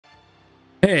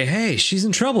Hey, hey, she's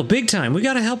in trouble big time. We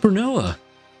gotta help her, Noah.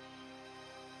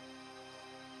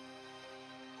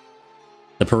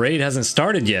 The parade hasn't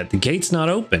started yet. The gate's not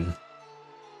open.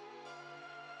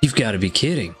 You've got to be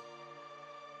kidding.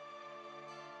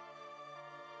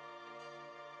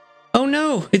 Oh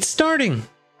no, it's starting.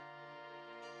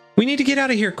 We need to get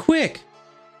out of here quick.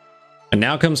 And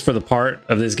now comes for the part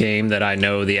of this game that I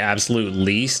know the absolute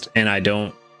least, and I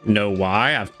don't know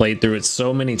why. I've played through it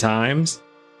so many times,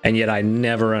 and yet I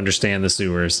never understand the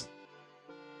sewers.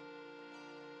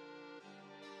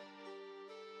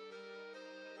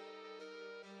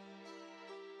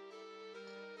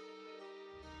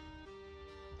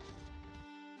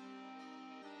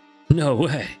 No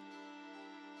way.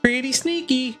 Pretty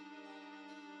sneaky.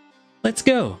 Let's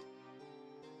go.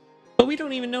 But we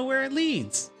don't even know where it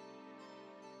leads.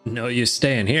 No use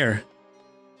staying here.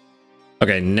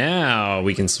 Okay, now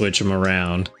we can switch them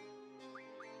around.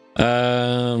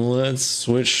 Let's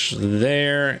switch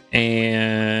there,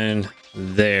 and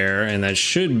that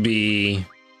should be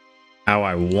how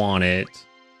I want it.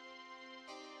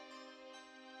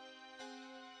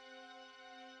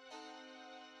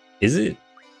 Is it?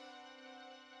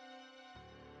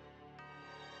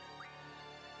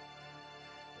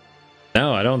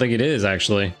 No, I don't think it is,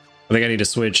 actually. I think I need to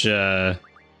switch Zell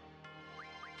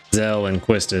and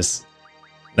Quistis.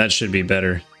 That should be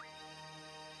better.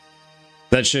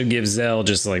 That should give Zell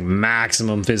just like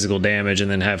maximum physical damage, and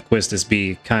then have Quistis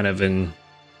be kind of in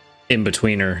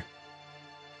betweener.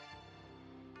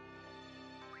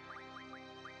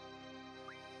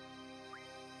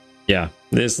 Yeah,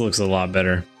 this looks a lot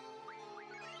better.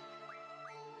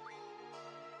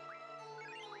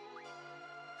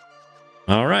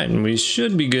 All right, and we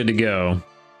should be good to go.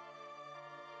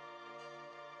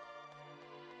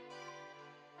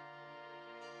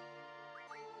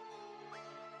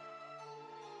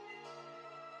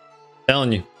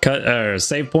 Telling you,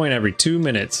 save point every 2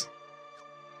 minutes.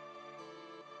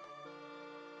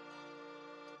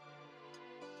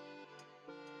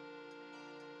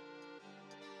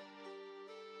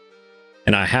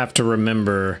 And I have to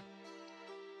remember,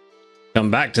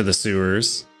 come back to the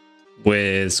sewers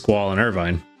with Squall and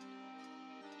Irvine.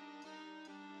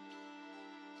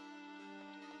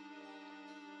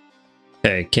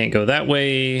 Okay, can't go that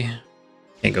way.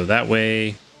 Can't go that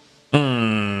way.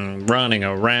 Running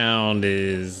around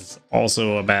is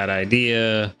also a bad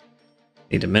idea.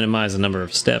 Need to minimize the number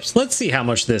of steps. Let's see how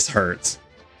much this hurts.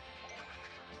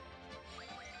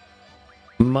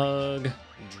 Mug,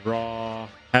 draw,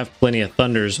 have plenty of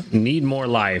thunders, need more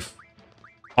life.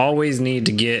 Always need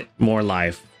to get more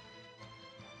life.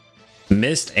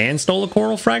 Missed and stole a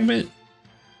coral fragment?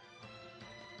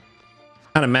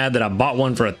 Kind of mad that I bought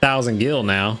one for 1,000 gil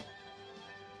now.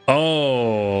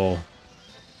 Oh.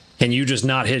 Can you just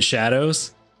not hit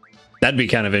shadows? That'd be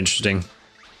kind of interesting.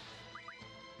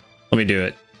 Let me do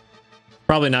it.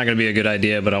 Probably not going to be a good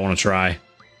idea, but I want to try.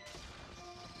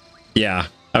 Yeah,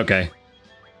 okay.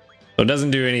 So it doesn't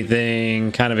do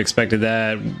anything. Kind of expected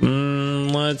that.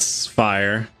 Let's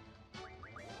fire.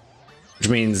 Which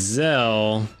means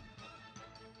Zell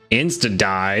insta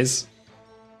dies.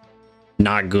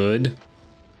 Not good.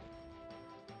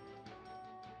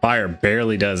 Fire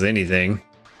barely does anything.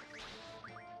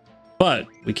 But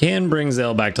we can bring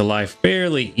Zell back to life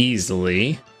fairly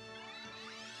easily.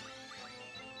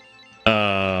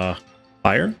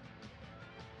 Fire?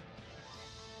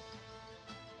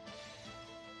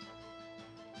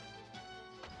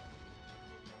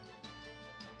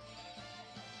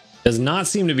 Does not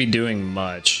seem to be doing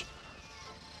much.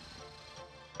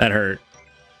 That hurt.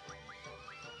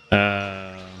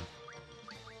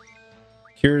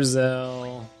 Cure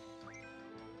Zell.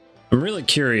 I'm really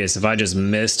curious if I just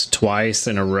missed twice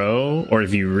in a row, or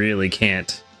if you really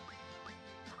can't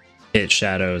hit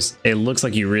shadows. It looks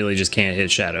like you really just can't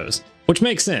hit shadows, which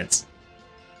makes sense.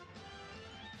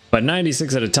 But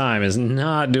 96 at a time is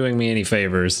not doing me any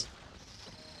favors.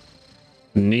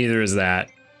 Neither is that.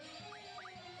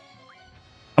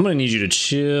 I'm gonna need you to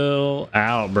chill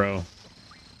out, bro.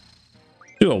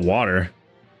 Do a water.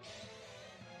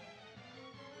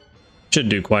 Should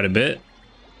do quite a bit.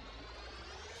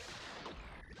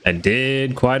 I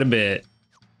did quite a bit.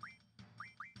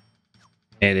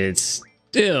 And it's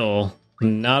still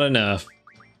not enough.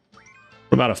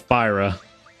 What about a Fyra?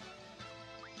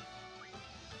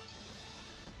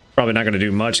 Probably not going to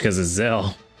do much because of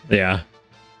Zell. Yeah.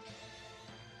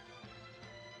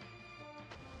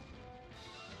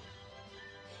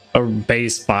 A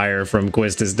base fire from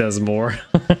Quistis does more.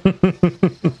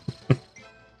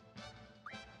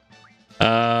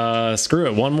 Screw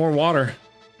it. One more water.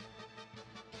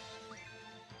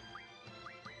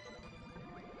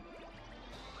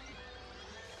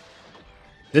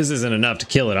 this isn't enough to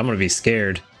kill it. I'm gonna be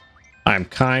scared. I'm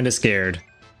kind of scared.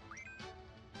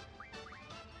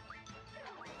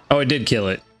 Oh, it did kill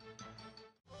it.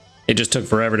 It just took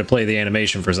forever to play the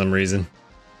animation for some reason.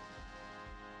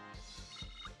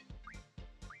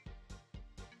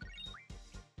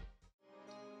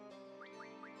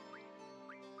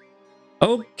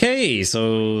 Okay,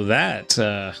 so that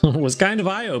was kind of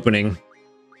eye-opening.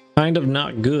 Kind of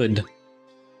not good.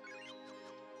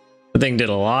 The thing did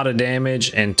a lot of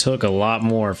damage and took a lot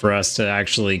more for us to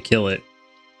actually kill it.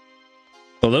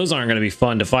 So those aren't going to be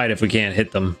fun to fight if we can't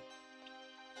hit them.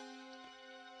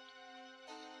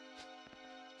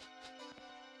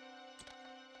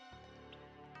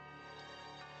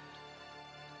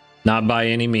 Not by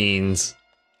any means.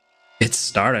 It's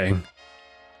starting.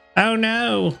 Oh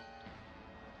no!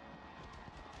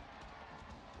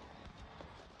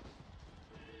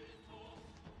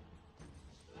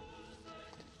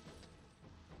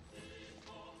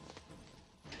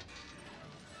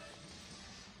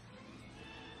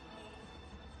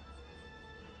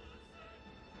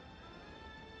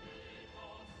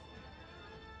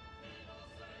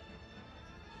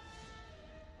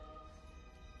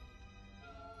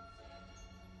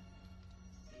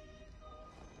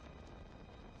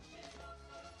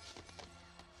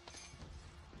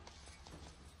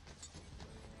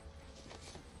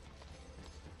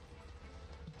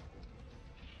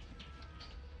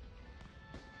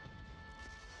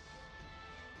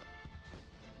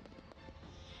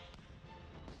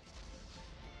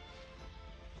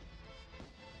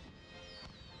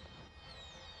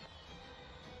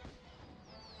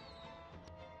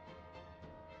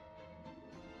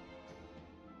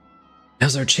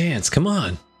 Now's our chance, come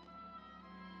on.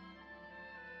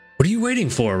 What are you waiting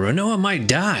for? Renoa might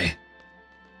die.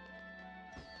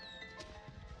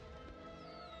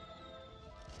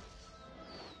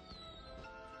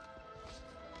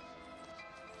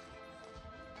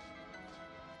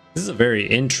 This is a very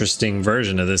interesting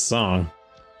version of this song.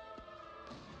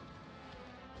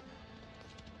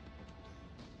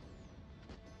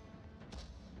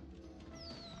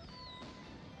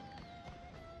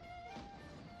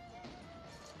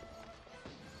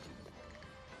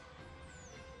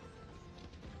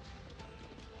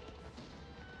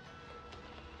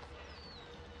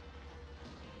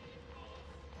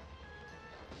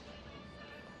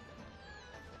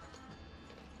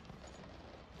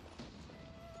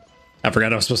 I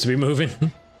forgot I was supposed to be moving.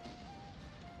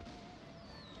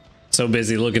 So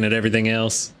busy looking at everything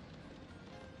else.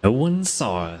 No one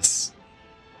saw us.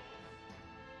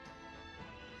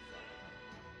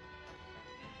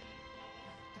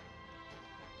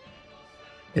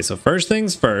 Okay, so first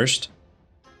things first.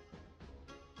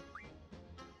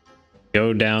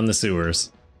 Go down the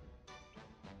sewers.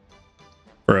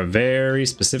 For a very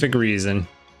specific reason.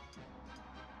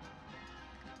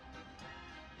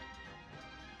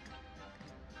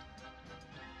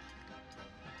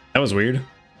 That was weird. I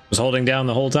was holding down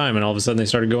the whole time and all of a sudden they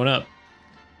started going up.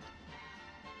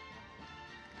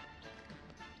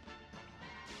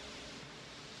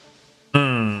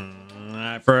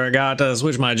 I forgot to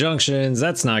switch my junctions.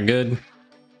 That's not good.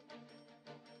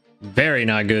 Very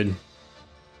not good.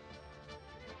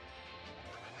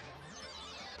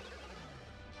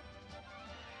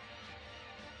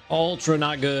 Ultra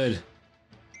not good.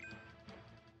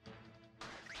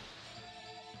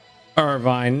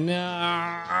 Irvine, no.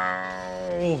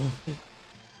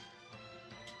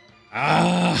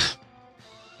 Ah.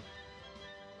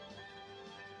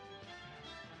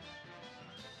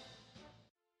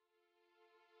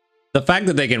 The fact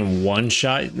that they can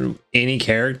one-shot any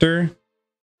character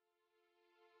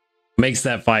makes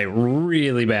that fight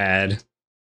really bad.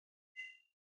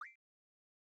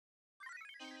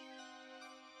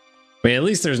 I mean, at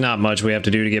least there's not much we have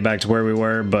to do to get back to where we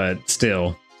were, but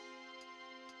still.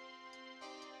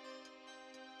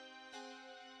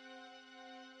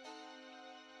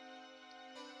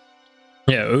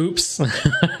 Yeah, oops.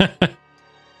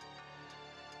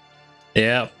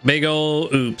 Yeah, big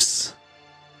ol' oops.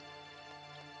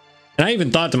 And I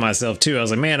even thought to myself too, I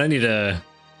was like, man, I need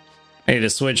to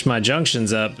switch my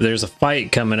junctions up. There's a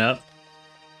fight coming up.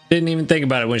 Didn't even think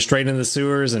about it. Went straight into the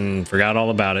sewers and forgot all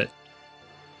about it.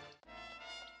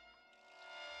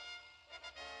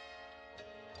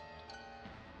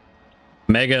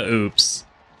 Mega oops.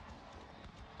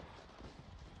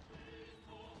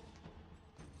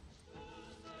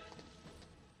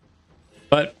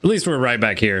 But at least we're right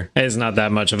back here. It's not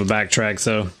that much of a backtrack,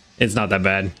 so it's not that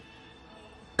bad.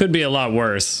 Could be a lot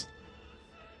worse.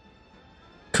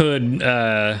 Could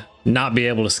not be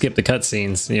able to skip the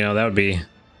cutscenes. You know, that'd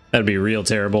be real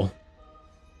terrible.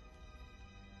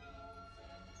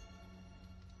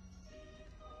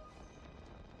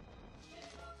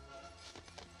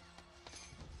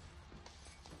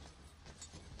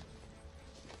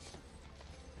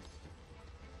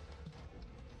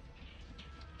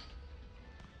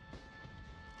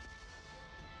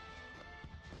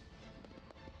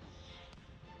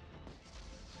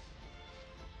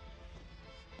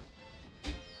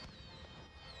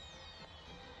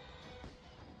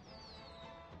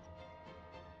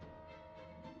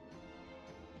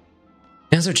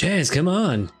 Now's our chance. Come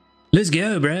on. Let's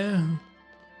go, bro.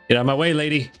 Get out of my way,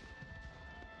 lady.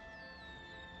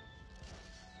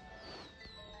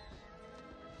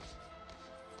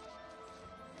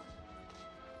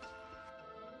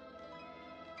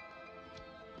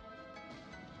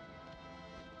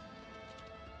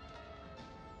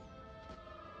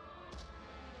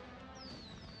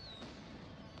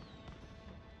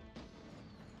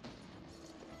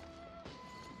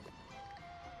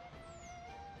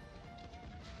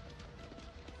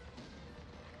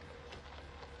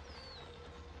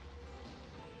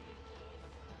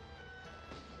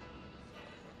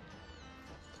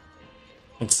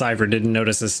 Cypher didn't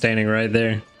notice us standing right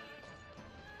there.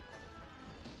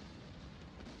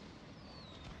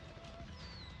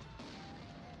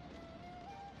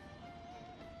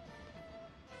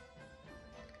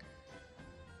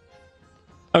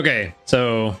 Okay,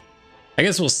 so I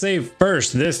guess we'll save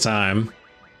first this time.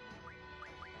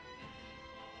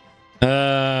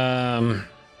 I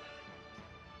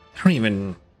don't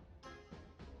even...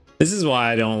 This is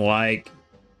why I don't like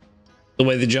the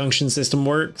way the junction system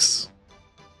works.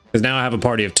 Because now I have a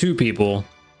party of 2 people,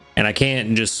 and I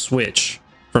can't just switch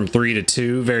from 3 to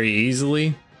 2 very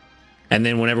easily. And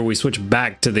then whenever we switch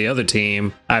back to the other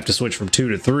team, I have to switch from 2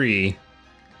 to 3,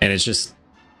 and it's just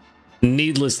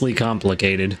needlessly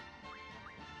complicated.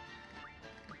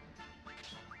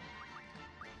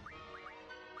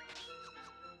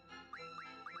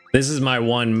 This is my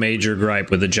one major gripe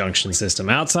with the junction system.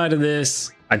 Outside of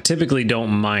this, I typically don't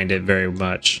mind it very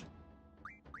much.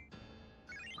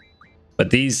 But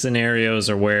these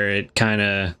scenarios are where it kind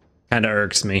of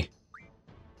irks me.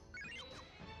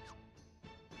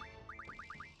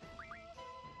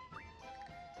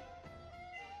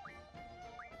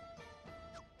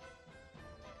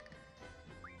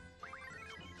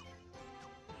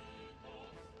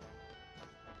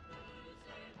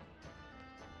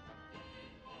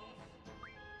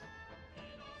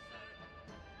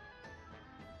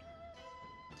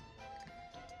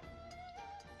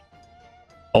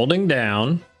 Holding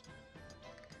down,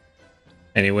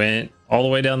 and he went all the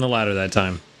way down the ladder that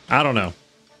time. I don't know.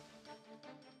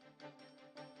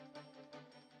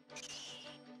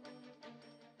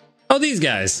 Oh, these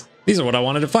guys. These are what I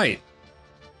wanted to fight.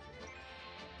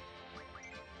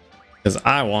 Because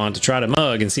I want to try to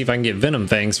mug and see if I can get venom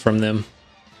fangs from them.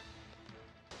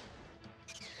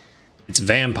 It's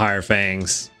vampire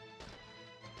fangs.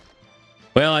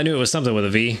 Well, I knew it was something with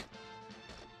a V.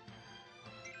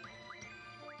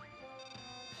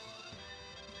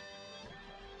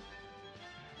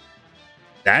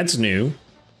 That's new.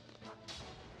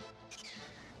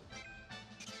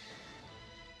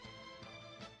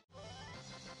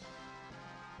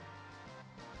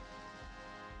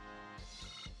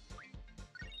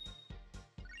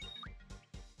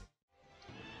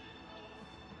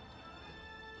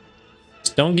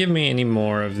 Just don't give me any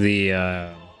more of the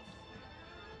can't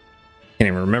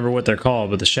even remember what they're called,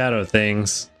 but the shadow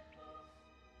things.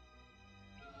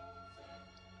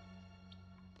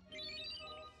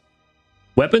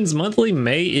 Weapons monthly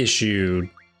May issued.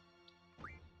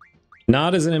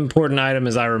 Not as an important item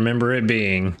as I remember it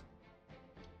being.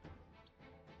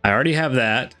 I already have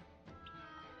that.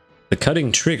 The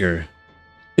cutting trigger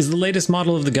is the latest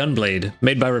model of the gunblade,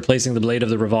 made by replacing the blade of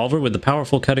the revolver with the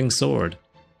powerful cutting sword.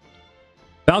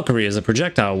 Valkyrie is a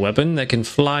projectile weapon that can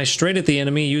fly straight at the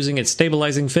enemy using its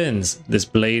stabilizing fins. This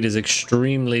blade is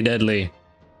extremely deadly.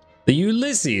 The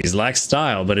Ulysses lacks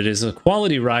style, but it is a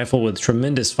quality rifle with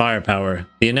tremendous firepower.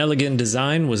 The inelegant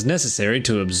design was necessary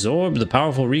to absorb the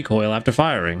powerful recoil after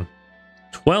firing.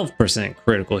 12%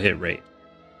 critical hit rate.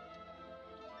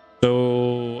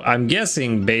 So I'm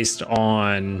guessing based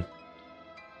on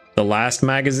the last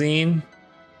magazine.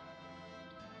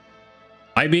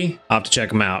 Might be. I'll have to check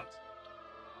them out.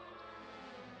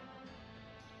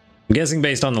 I'm guessing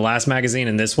based on the last magazine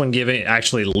and this one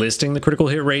actually listing the critical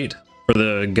hit rate for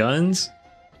the guns,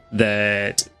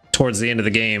 that towards the end of the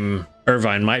game,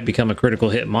 Irvine might become a critical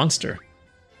hit monster,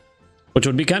 which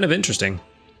would be kind of interesting.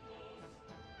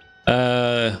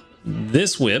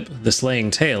 This whip, the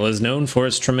Slaying Tail, is known for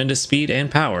its tremendous speed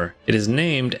and power. It is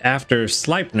named after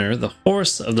Sleipnir, the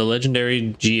horse of the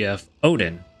legendary GF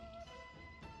Odin.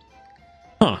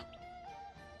 Huh.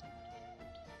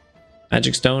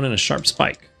 Magic stone and a sharp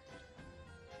spike.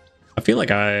 I feel like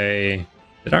did I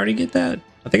already get that?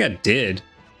 I think I did.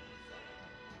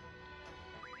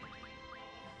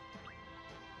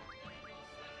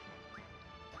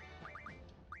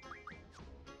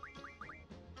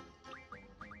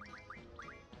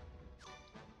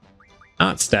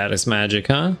 Not status magic,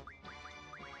 huh?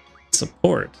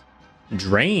 Support.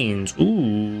 Drains.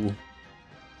 Ooh.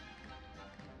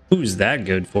 Who's that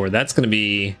good for? That's going to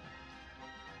be...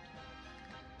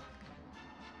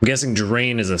 I'm guessing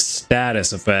Drain is a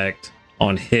status effect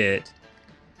on hit.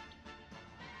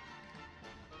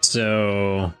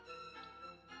 So...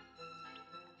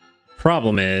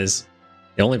 Problem is,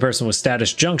 the only person with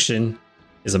status junction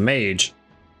is a mage.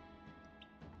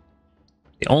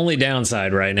 The only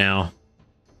downside right now.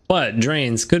 But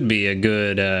Drains could be a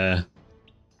good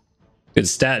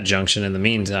stat junction in the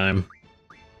meantime.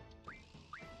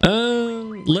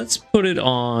 Let's put it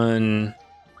on...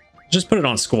 Just put it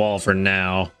on Squall for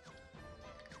now.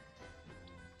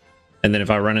 And then if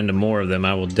I run into more of them,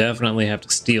 I will definitely have to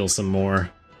steal some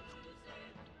more.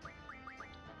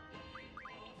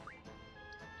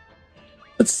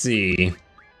 Let's see.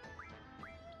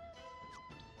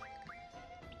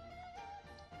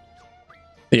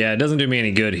 Yeah, it doesn't do me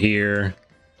any good here.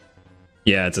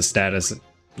 Yeah, it's a status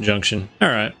junction. All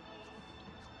right.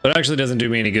 But it actually doesn't do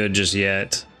me any good just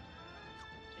yet.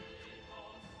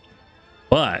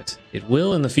 But it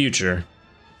will in the future.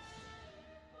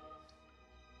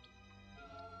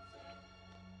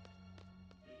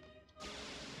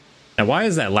 Now, why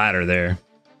is that ladder there?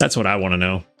 That's what I want to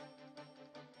know.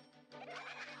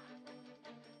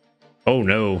 Oh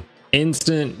no.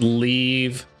 Instant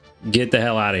leave. Get the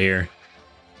hell out of here.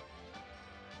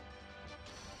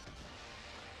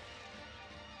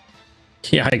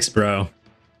 Yikes, bro.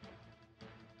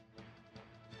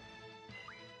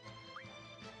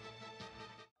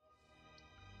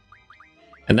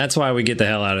 And that's why we get the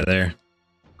hell out of there.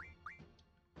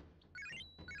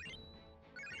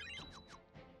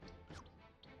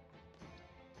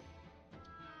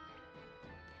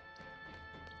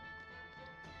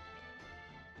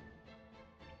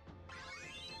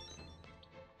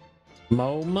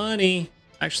 More money.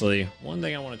 Actually, one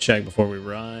thing I want to check before we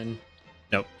run.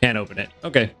 Nope, can't open it.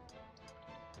 Okay.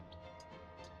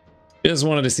 Just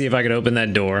wanted to see if I could open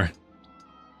that door.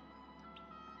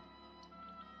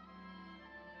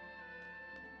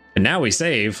 And now we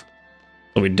save,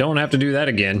 so we don't have to do that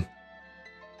again.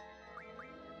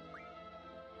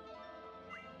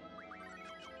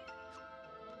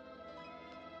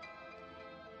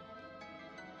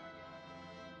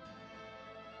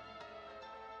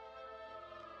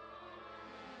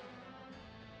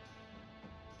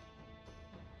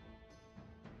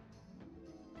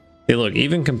 Hey, look,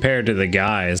 even compared to the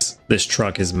guys, this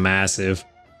truck is massive.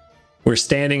 We're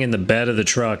standing in the bed of the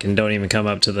truck and don't even come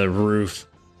up to the roof.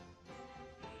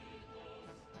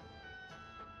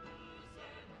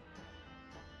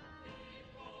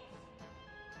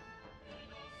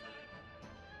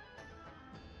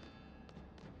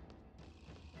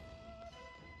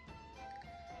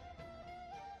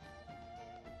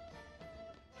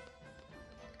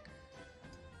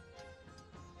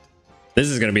 This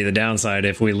is going to be the downside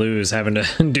if we lose, having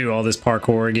to do all this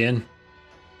parkour again.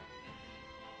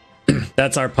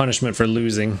 That's our punishment for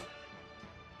losing.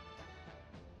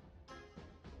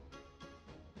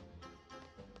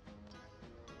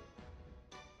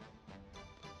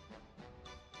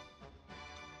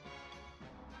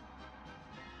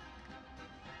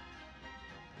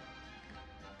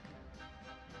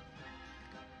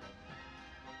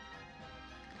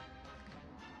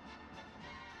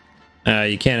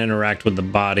 You can't interact with the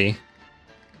body. Is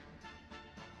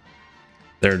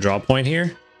there a draw point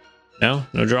here? No?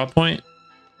 No draw point?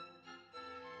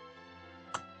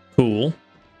 Cool.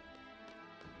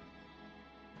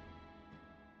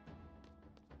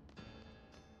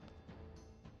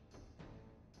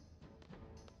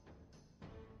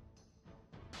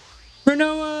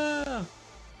 Renoa!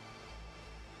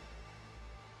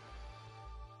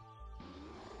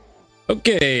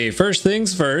 Okay, first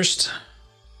things first.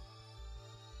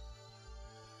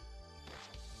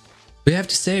 We have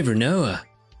to save Renoa.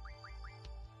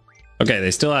 Okay, they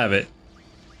still have it.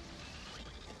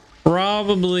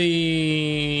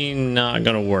 Probably not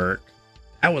gonna work.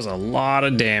 That was a lot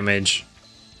of damage.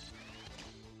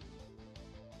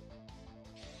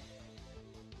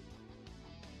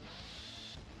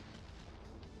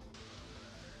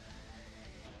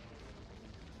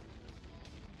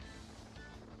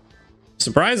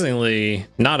 Surprisingly,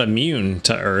 not immune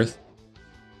to Earth.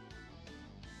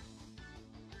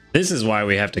 This is why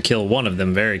we have to kill one of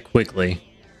them very quickly.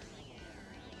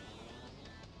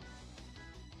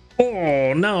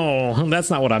 Oh, no, that's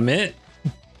not what I meant.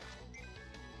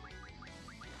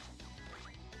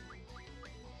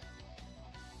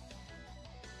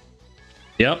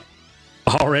 Yep,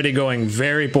 already going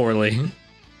very poorly.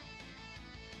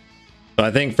 So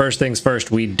I think first things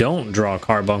first, we don't draw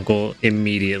Carbuncle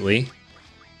immediately.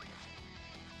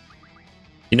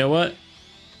 You know what?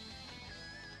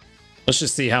 Let's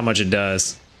just see how much it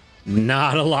does.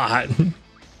 Not a lot.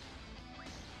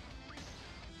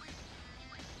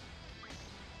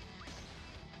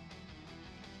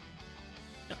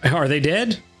 Are they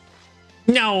dead?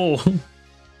 No.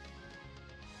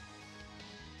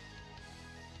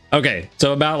 Okay,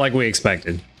 so about like we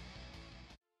expected.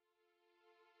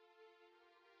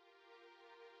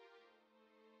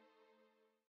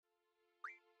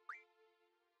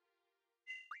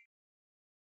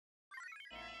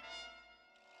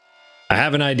 I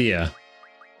have an idea.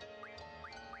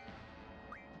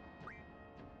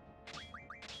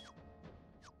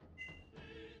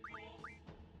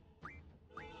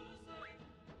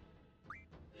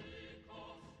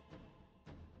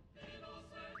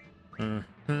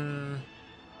 Mm-hmm.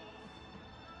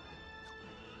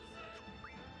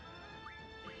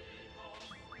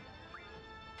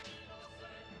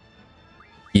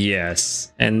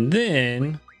 Yes, and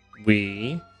then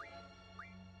we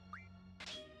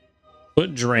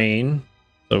put drain.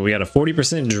 So we got a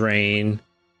 40% drain.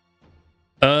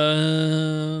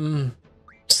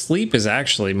 Sleep is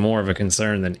actually more of a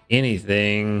concern than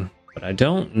anything, but I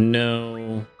don't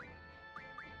know.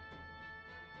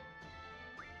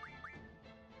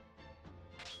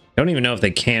 I don't even know if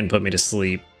they can put me to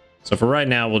sleep. So for right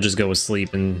now, we'll just go with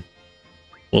sleep and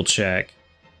we'll check.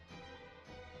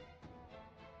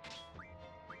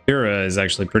 Kira is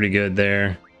actually pretty good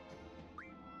there.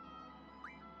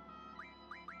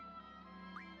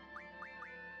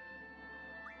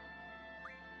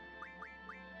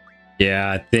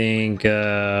 Yeah, I think,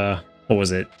 what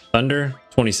was it? Thunder?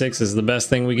 26 is the best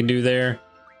thing we can do there.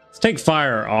 Let's take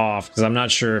fire off, because I'm not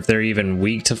sure if they're even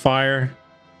weak to fire.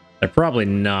 They're probably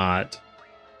not.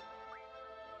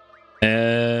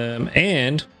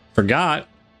 And forgot,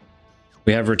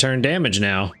 we have return damage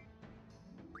now.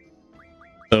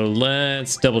 So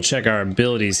let's double check our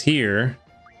abilities here.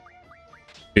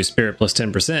 Do spirit plus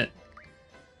 10%.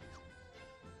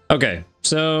 Okay,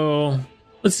 so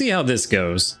let's see how this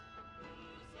goes.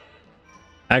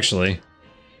 Actually,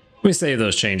 let me save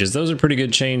those changes. Those are pretty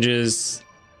good changes.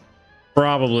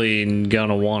 Probably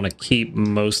gonna want to keep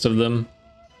most of them.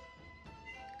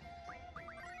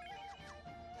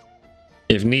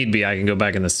 If need be, I can go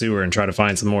back in the sewer and try to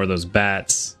find some more of those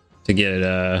bats to get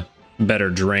a better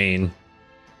drain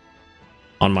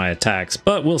on my attacks,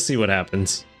 but we'll see what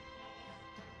happens.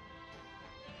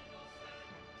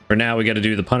 For now, we got to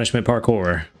do the punishment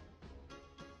parkour.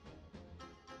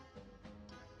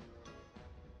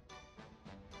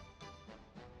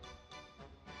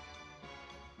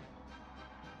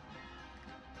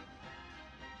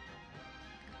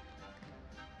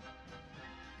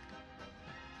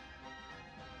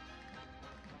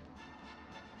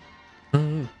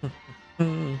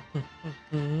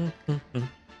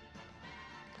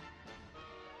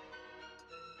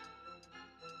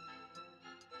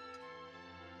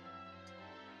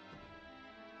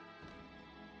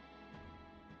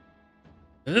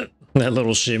 That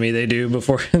little shimmy they do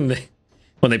before when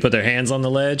they put their hands on the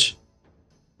ledge.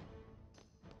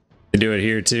 They do it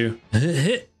here too.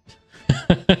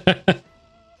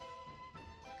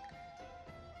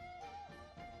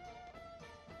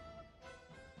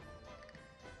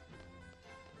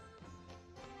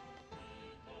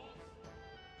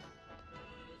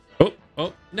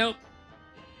 Oh, nope.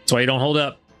 That's why you don't hold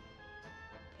up.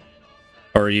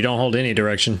 Or you don't hold any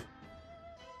direction.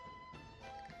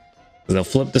 They'll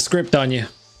flip the script on you.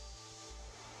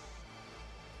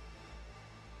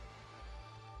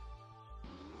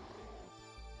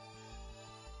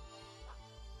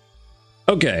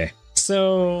 Okay,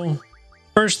 so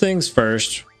first things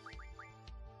first.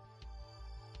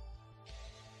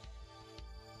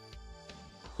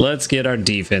 Let's get our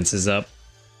defenses up.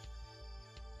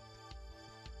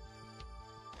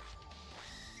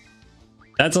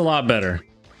 That's a lot better.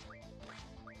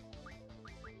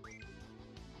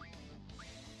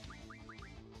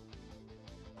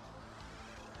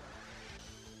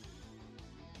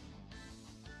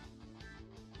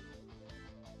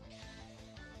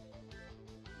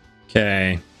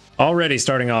 Okay, already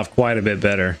starting off quite a bit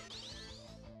better.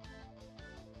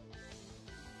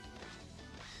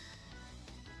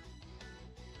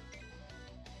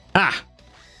 Ah!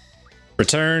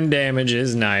 Return damage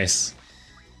is nice.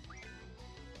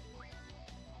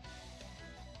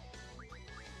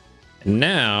 And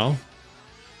now,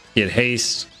 get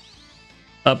haste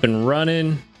up and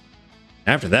running.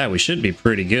 After that, we should be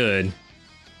pretty good.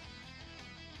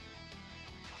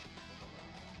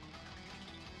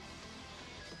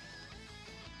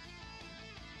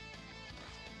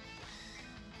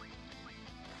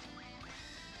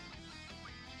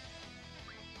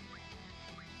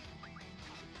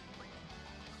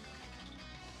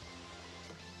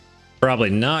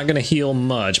 Probably not going to heal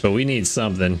much, but we need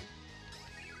something.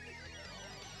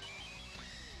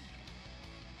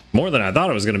 More than I thought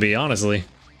it was going to be, honestly.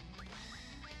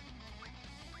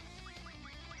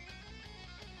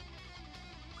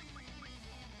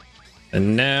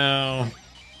 And now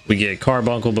we get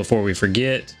Carbuncle before we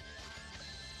forget.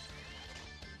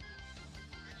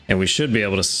 And we should be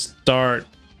able to start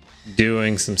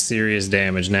doing some serious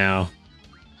damage now.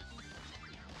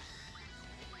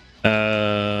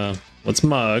 Let's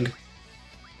mug.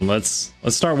 Let's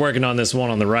start working on this one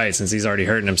on the right since he's already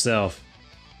hurting himself.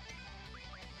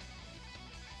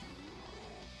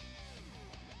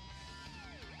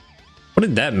 What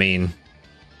did that mean?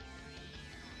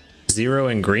 0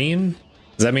 and green?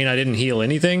 Does that mean I didn't heal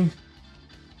anything?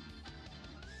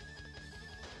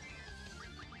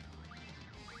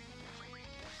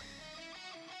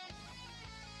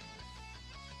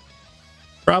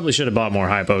 Probably should have bought more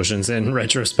high potions in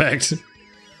retrospect.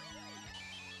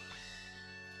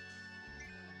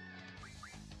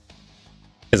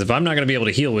 Because if I'm not going to be able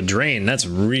to heal with Drain, that's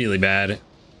really bad.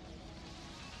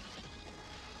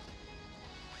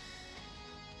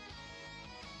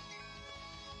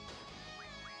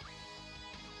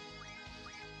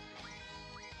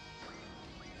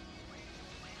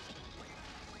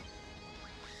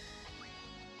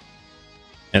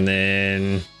 And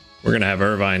then we're going to have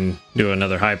Irvine do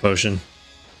another high potion.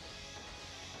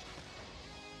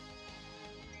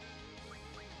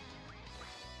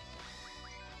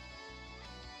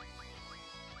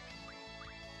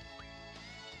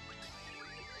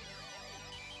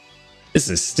 This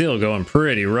is still going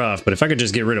pretty rough, but if I could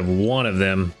just get rid of one of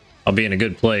them, I'll be in a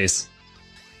good place.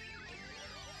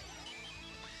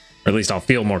 Or at least I'll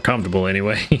feel more comfortable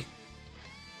anyway.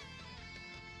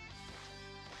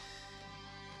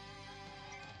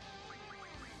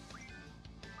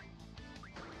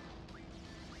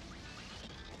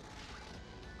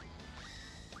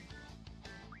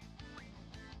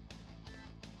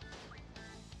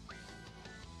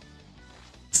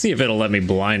 See if it'll let me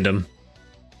blind him.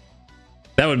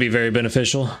 That would be very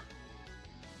beneficial.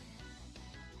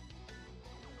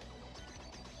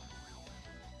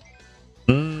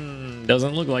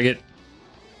 Doesn't look like it.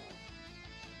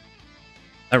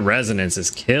 That resonance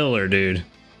is killer, dude.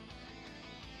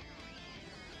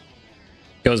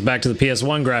 Goes back to the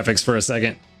PS1 graphics for a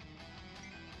second.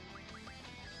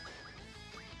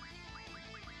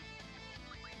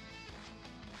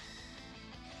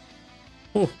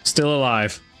 Oh, still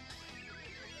alive.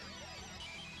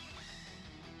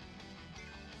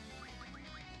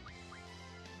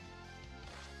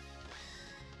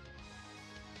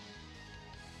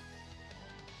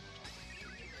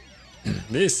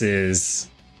 This is...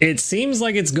 It seems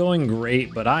like it's going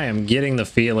great, but I am getting the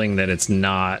feeling that it's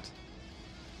not.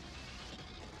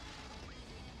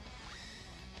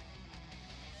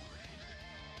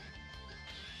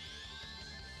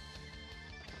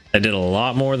 I did a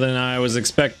lot more than I was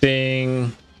expecting.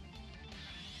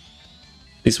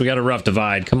 At least we got a rough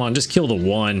divide. Come on, just kill the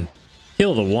one.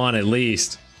 Kill the one at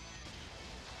least.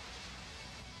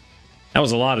 That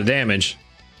was a lot of damage.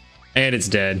 And it's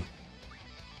dead.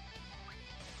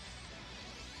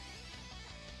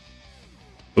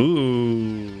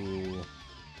 Ooh.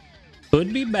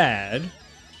 Could be bad.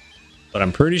 But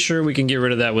I'm pretty sure we can get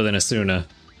rid of that with an Asuna.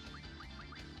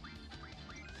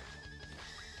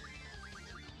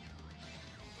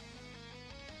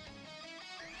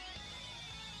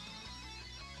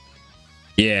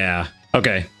 Yeah.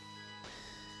 Okay.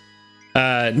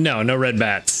 No red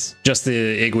bats. Just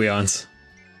the Iguions.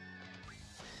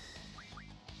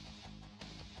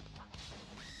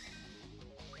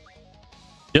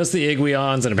 Just the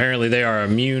Iguions, and apparently they are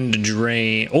immune to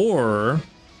drain, or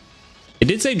it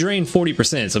did say drain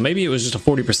 40%, so maybe it was just a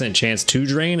 40% chance to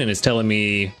drain, and it's telling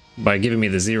me by giving me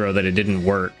the 0 that it didn't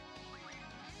work.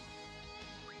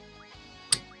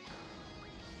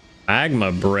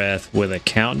 Magma Breath with a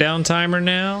countdown timer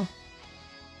now?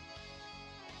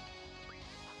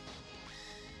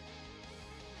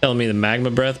 Telling me the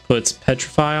Magma Breath puts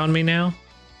Petrify on me now?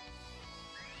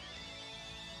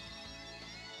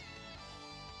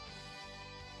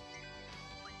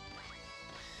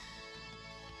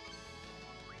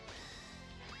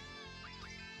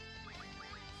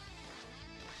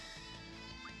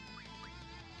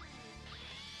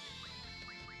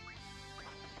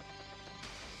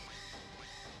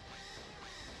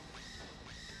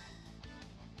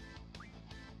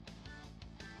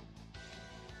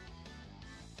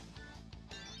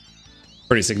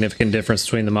 Pretty significant difference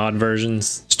between the mod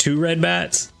versions. It's 2 red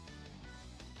bats.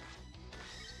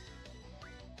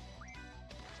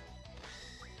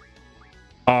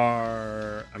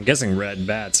 I'm I'm guessing red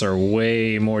bats are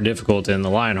way more difficult in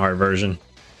the Lionheart version.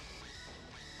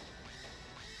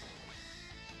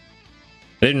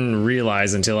 I didn't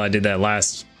realize until I did that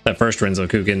first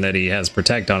Renzokuken that he has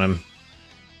Protect on him.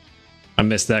 I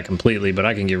missed that completely, but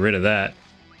I can get rid of that.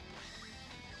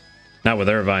 Not with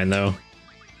Irvine, though.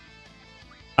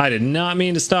 I did not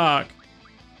mean to stock.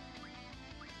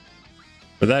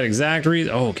 For that exact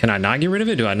reason. Oh, can I not get rid of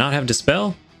it? Do I not have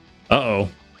Dispel? Uh-oh.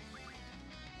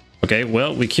 Okay,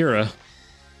 well, we Cura.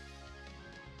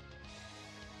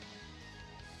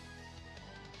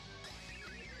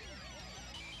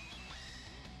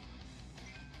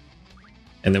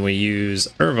 And then we use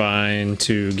Irvine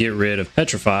to get rid of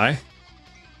Petrify.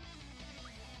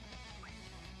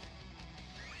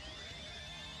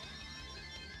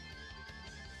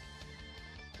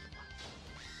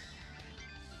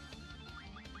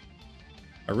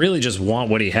 I really just want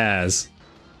what he has.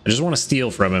 I just want to steal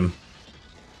from him.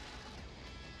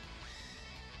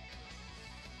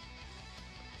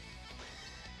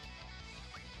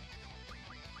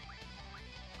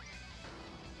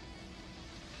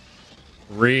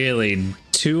 Really?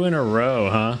 2 in a row,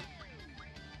 huh?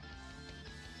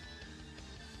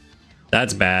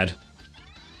 That's bad.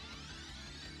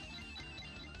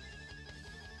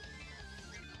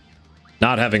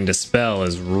 Not having Dispel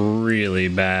is really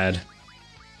bad.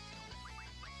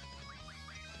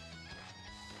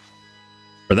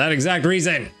 For that exact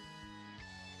reason.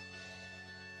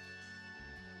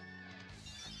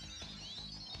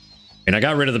 And I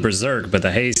got rid of the Berserk, but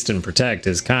the Haste and Protect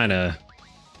is kind of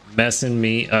messing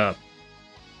me up.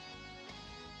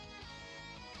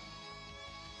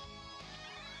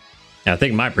 I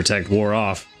think my Protect wore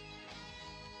off.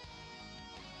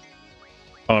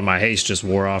 Oh, and my Haste just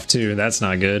wore off too. That's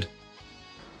not good.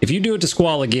 If you do it to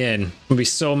Squall again, I'm gonna be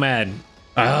so mad.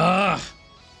 Ah!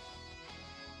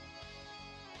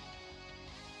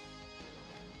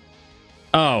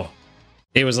 Oh,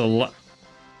 it was a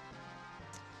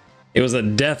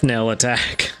death knell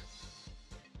attack.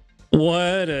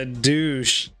 What a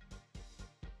douche.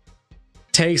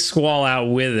 Take Squall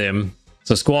out with him.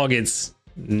 So Squall gets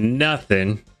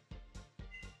nothing.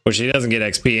 Which he doesn't get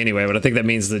XP anyway, but I think that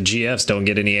means the GFs don't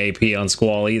get any AP on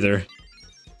Squall either.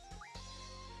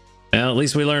 Well, at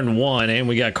least we learned one and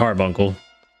we got Carbuncle.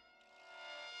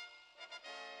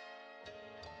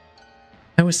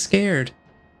 I was scared.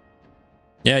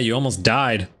 Yeah, you almost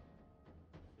died.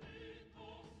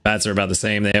 Bats are about the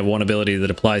same. They have one ability that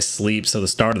applies sleep, so the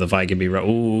start of the fight can be rough.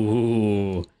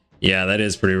 Ooh, yeah, that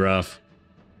is pretty rough.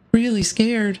 Really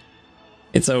scared.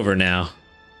 It's over now.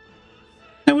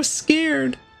 I was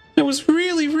scared. I was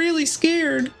really, really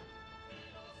scared.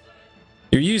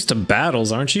 You're used to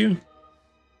battles, aren't you?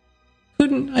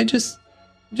 Couldn't. I just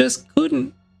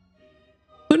couldn't.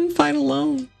 Couldn't fight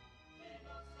alone.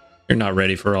 You're not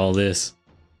ready for all this.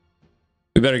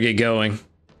 We better get going.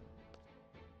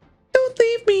 Don't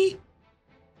leave me.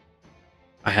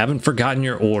 I haven't forgotten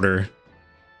your order.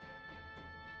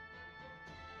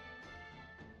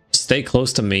 Stay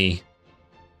close to me.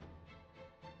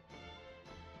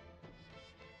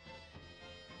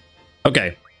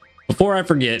 Okay, before I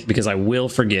forget, because I will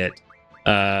forget,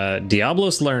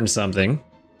 Diablos learned something,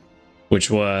 which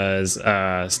was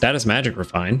status magic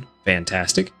refine.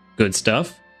 Fantastic. Good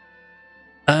stuff.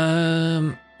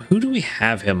 Who do we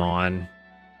have him on?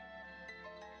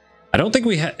 I don't think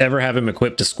we ever have him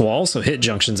equipped to Squall, so Hit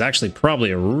Junction's actually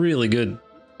probably a really good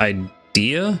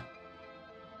idea.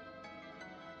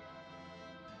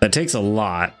 That takes a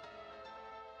lot.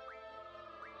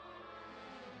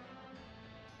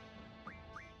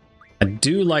 I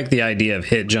do like the idea of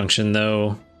Hit Junction,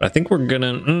 though. I think we're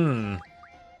gonna...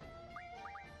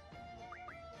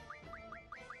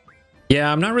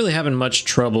 Yeah, I'm not really having much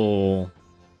trouble.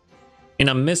 I mean,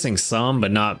 I'm missing some,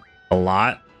 but not a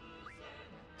lot.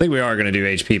 I think we are going to do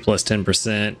HP plus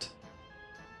 10%.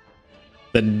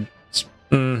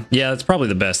 Yeah, that's probably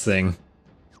the best thing.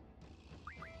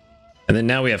 And then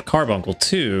now we have Carbuncle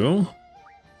 2.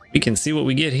 We can see what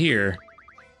we get here.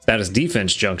 Status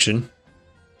Defense Junction.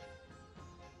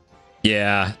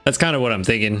 Yeah, that's kind of what I'm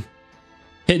thinking.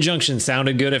 Hit Junction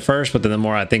sounded good at first, but then the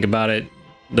more I think about it,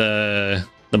 the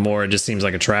more it just seems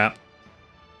like a trap.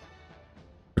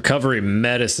 Recovery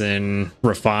Medicine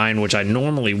Refine, which I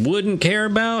normally wouldn't care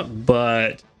about,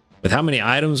 but with how many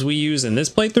items we use in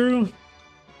this playthrough,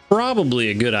 probably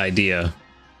a good idea.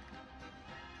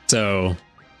 So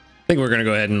I think we're going to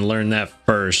go ahead and learn that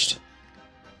first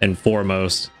and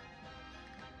foremost.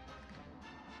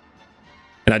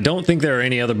 And I don't think there are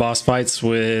any other boss fights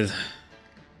with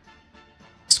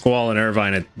Squall and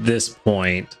Irvine at this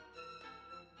point.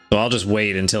 So I'll just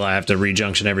wait until I have to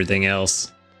rejunction everything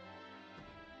else.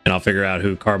 And I'll figure out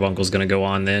who Carbuncle's gonna go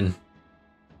on then.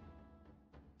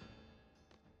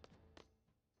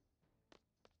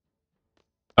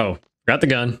 Oh, got the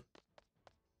gun.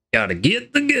 Gotta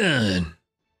get the gun.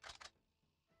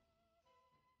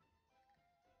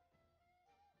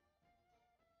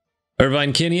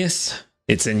 Irvine Kinius,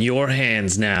 it's in your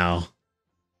hands now.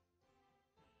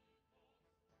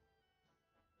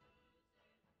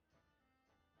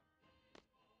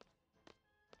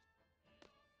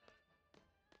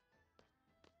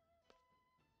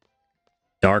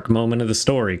 Dark moment of the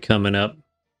story coming up.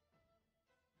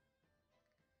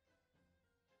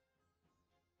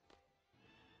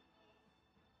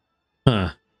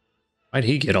 Huh. Why'd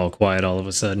he get all quiet all of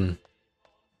a sudden?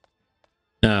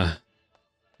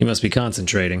 He must be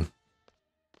concentrating.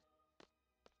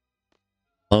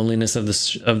 Loneliness of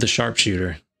the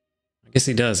sharpshooter. I guess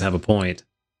he does have a point.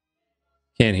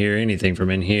 Can't hear anything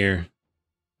from in here.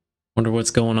 Wonder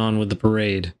what's going on with the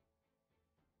parade.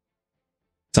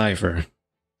 Cypher.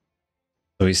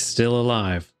 So he's still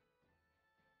alive.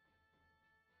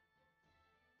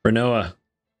 Renoa.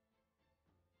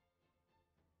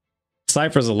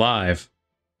 Cypher's alive.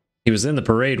 He was in the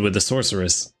parade with the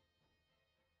sorceress.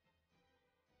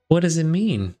 What does it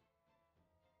mean?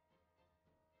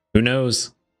 Who knows?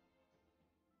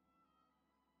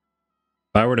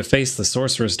 If I were to face the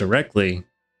sorceress directly,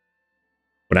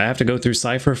 would I have to go through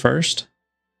Cypher first?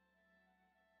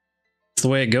 It's the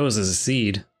way it goes as a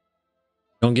seed.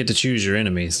 Don't get to choose your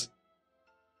enemies.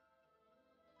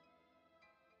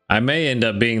 I may end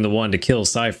up being the one to kill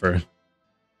Cypher.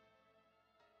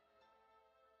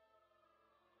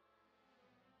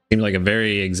 Seemed like a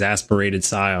very exasperated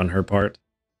sigh on her part.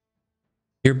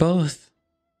 You're both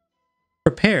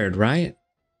prepared, right?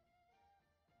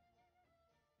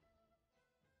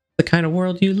 The kind of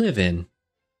world you live in.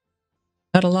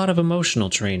 Had a lot of emotional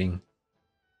training.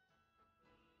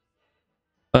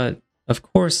 But, of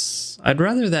course, I'd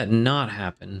rather that not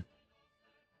happen.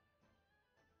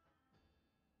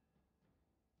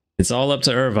 It's all up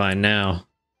to Irvine now.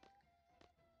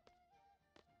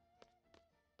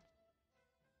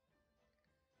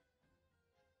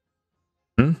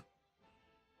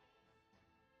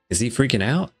 Is he freaking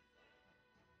out?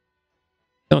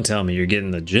 Don't tell me you're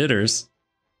getting the jitters.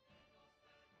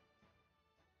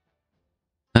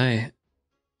 I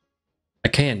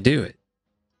can't do it.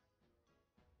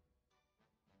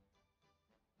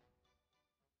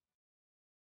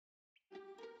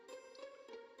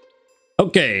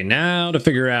 Okay, now to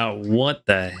figure out what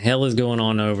the hell is going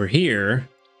on over here.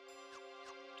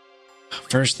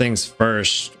 First things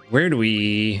first, where do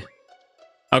we...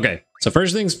 Okay, so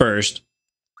first things first.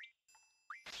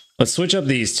 Let's switch up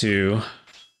these two.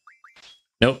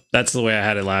 Nope, that's the way I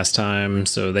had it last time,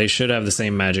 so they should have the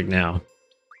same magic now.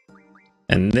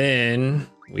 And then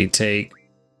we take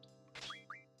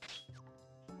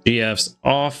GFs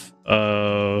off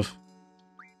of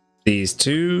these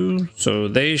two, so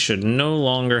they should no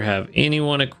longer have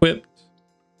anyone equipped.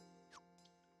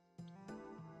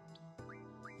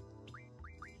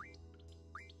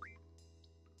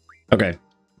 Okay,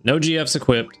 no GFs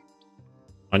equipped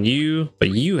on you, but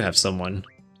you have someone.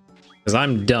 Because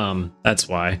I'm dumb, that's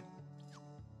why.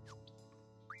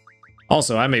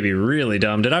 Also, I may be really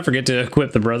dumb. Did I forget to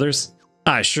equip the brothers?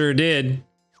 I sure did.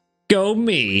 Go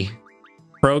me.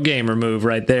 Pro gamer move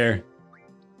right there.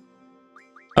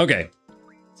 Okay,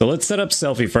 so let's set up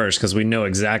Selfie first because we know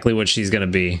exactly what she's going to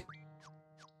be.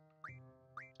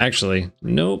 Actually,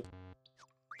 nope.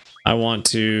 I just want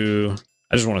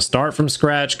to start from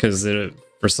scratch because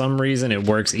for some reason it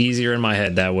works easier in my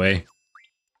head that way.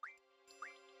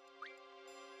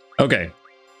 Okay,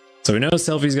 so we know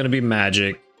Selfie's going to be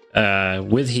magic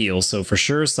with heal, so for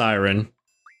sure Siren.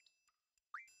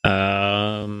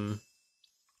 Carbuncle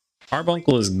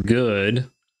is good.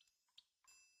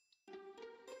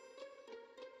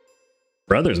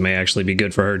 Brothers may actually be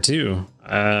good for her too.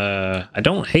 I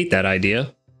don't hate that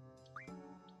idea.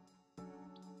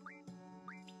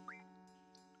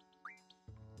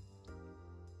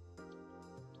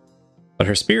 But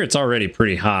her spirit's already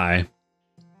pretty high.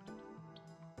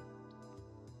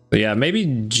 So yeah,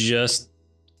 maybe just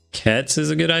Ket's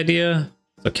is a good idea.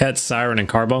 So Ket's, Siren, and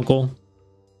Carbuncle.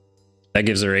 That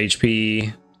gives her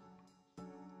HP,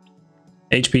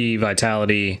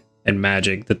 Vitality, and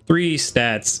Magic. The three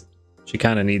stats she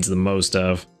kind of needs the most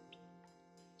of.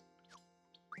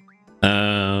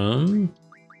 Now's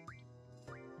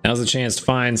the chance to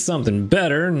find something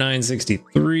better.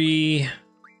 963.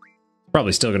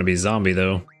 Probably still going to be zombie,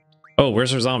 though. Oh,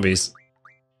 where's her zombies?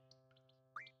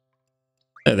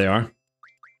 There they are.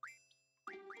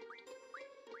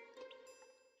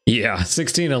 Yeah,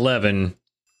 1611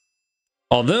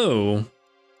 Although,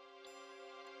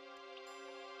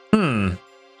 no,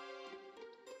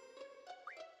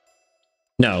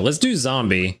 let's do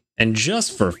zombie. And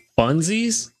just for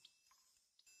funsies,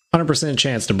 100%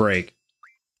 chance to break.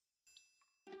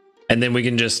 And then we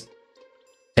can just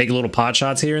take little pot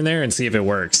shots here and there and see if it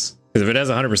works. Because if it has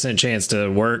a 100% chance to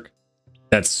work,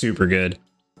 that's super good.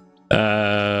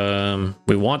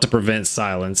 We want to prevent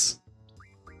silence.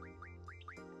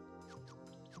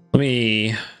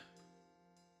 I'm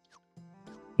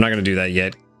not going to do that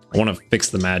yet. I want to fix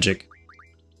the magic.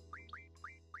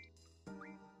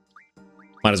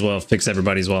 Might as well fix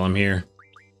everybody's while I'm here.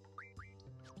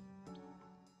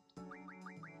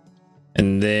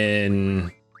 And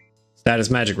then status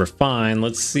magic refine.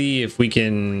 Let's see if we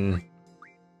can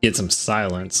get some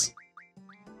silence.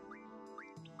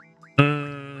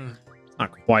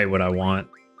 Not quite what I want.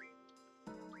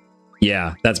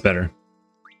 Yeah, that's better.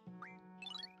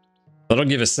 That'll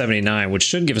give us 79, which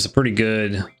should give us a pretty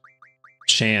good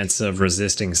chance of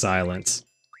resisting silence.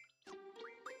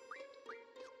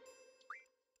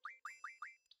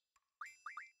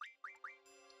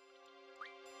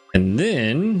 And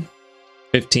then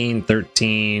 15,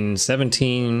 13,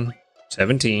 17,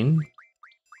 17,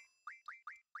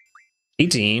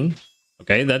 18.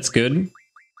 Okay, that's good.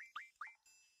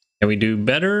 Can we do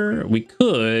better? We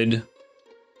could.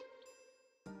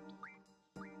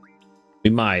 We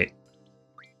might.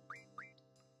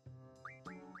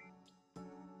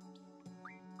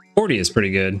 40 is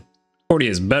pretty good. 40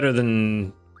 is better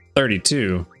than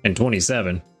 32 and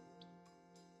 27.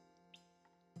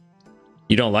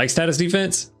 You don't like status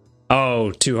defense?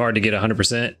 Oh, too hard to get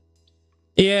 100%?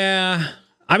 Yeah,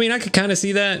 I mean, I could kind of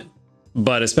see that,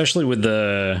 but especially with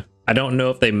the... I don't know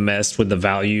if they messed with the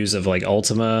values of like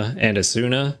Ultima and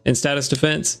Asuna in status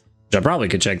defense, which I probably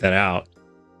could check that out.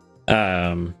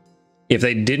 If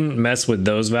they didn't mess with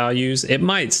those values, it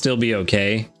might still be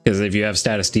okay, because if you have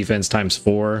status defense times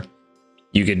 4,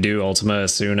 you could do Ultima,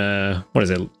 Asuna, what is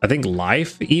it? I think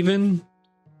life even?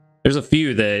 There's a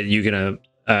few that you can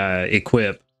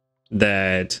equip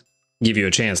that give you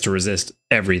a chance to resist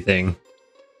everything.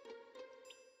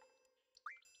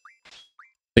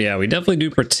 But yeah, we definitely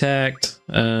do protect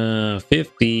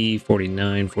 50,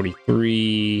 49,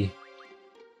 43,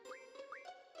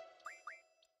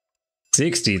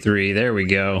 63. There we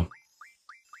go.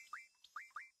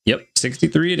 Yep,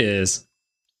 63 it is.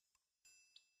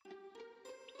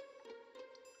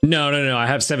 No, I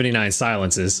have 79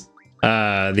 silences.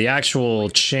 The actual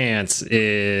chance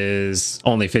is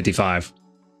only 55.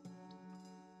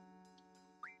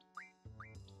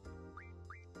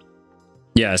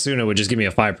 Yeah, Asuna would just give me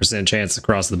a 5% chance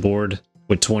across the board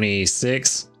with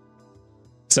 26.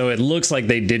 So it looks like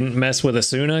they didn't mess with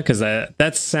Asuna, because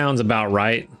that sounds about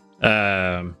right.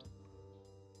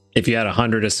 If you had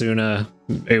 100 Asuna,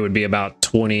 it would be about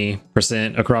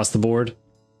 20% across the board.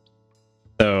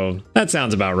 So that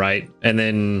sounds about right. And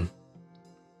then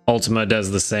Ultima does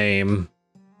the same.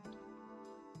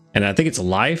 And I think it's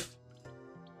life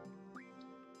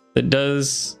that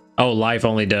does... Oh, life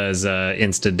only does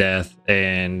instant death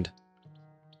and...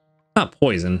 Not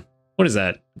poison. What is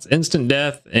that? It's instant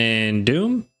death and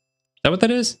doom? Is that what that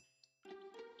is?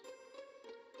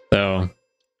 So...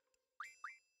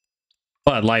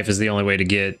 But life is the only way to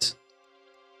get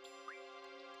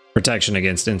protection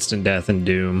against instant death and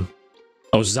doom.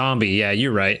 Oh, zombie. Yeah,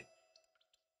 you're right.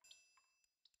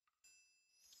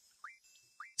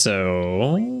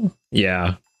 So,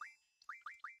 yeah.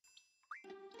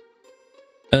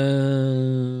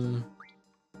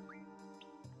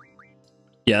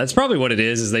 Yeah, that's probably what it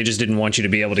is they just didn't want you to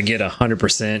be able to get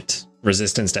 100%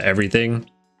 resistance to everything.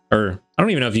 Or, I don't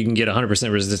even know if you can get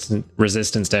 100%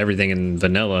 resistance to everything in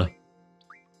vanilla.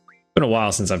 It's been a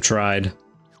while since I've tried.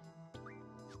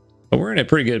 But we're in a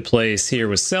pretty good place here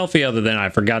with Selfie, other than I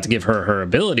forgot to give her her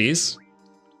abilities.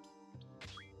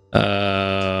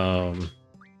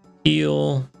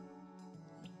 Heal.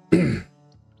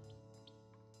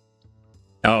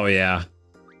 Oh, yeah.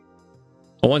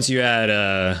 Well, once you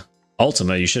add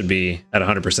Ultima, you should be at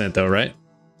 100% though, right?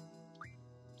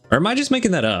 Or am I just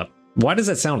making that up? Why does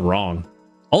that sound wrong?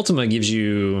 Ultima gives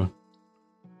you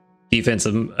defense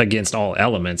against all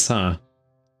elements, huh?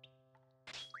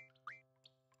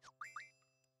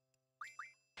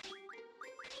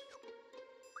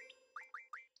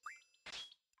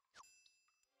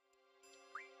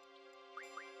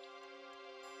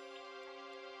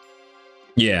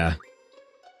 Yeah.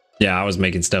 Yeah, I was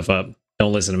making stuff up.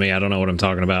 Don't listen to me. I don't know what I'm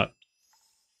talking about.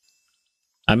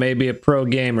 I may be a pro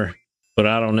gamer, but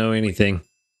I don't know anything.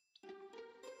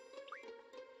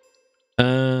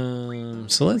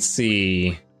 So let's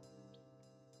see.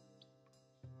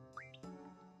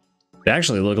 They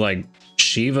actually look like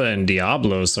Shiva and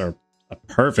Diablos are a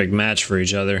perfect match for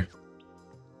each other.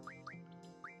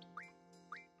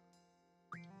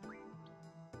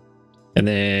 And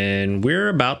then we're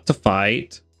about to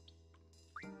fight.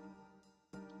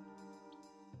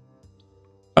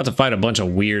 About to fight a bunch of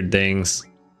weird things.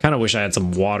 Kind of wish I had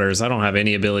some waters. I don't have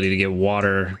any ability to get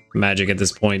water magic at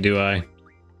this point, do I?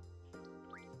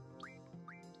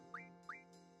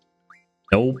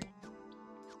 Nope.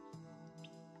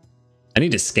 I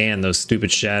need to scan those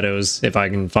stupid shadows if I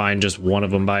can find just one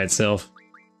of them by itself.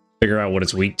 Figure out what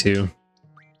it's weak to.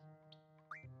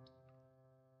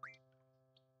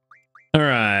 All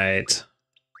right.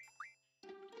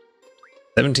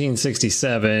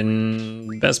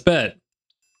 1767. Best bet.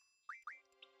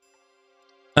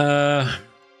 I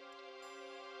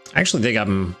actually think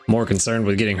I'm more concerned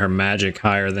with getting her magic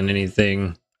higher than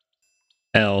anything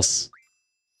else.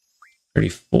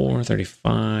 34,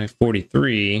 35,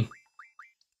 43.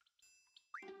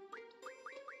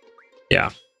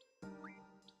 Yeah.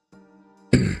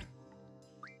 Then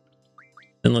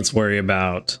let's worry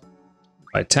about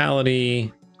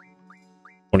vitality.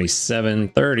 27,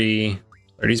 30.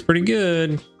 30 is pretty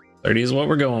good. 30 is what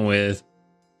we're going with.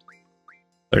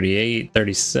 38,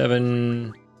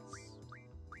 37.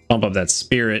 Bump up that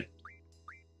spirit.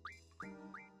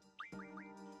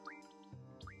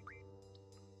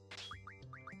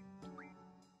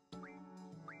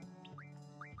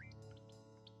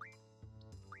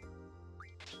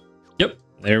 Yep,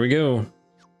 there we go.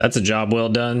 That's a job well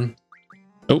done.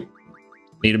 Oh,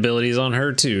 need abilities on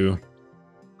her too.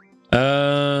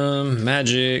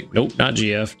 Magic. Nope, not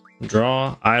GF.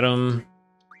 Draw item.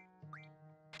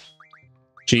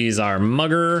 She's our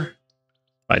mugger.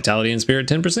 Vitality and spirit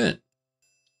 10%.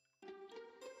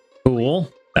 Cool.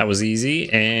 That was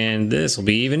easy, and this will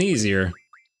be even easier.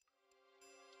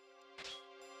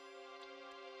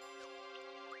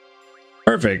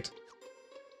 Perfect.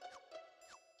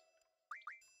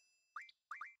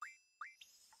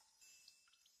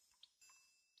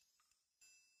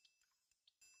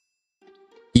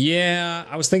 Yeah,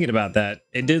 I was thinking about that.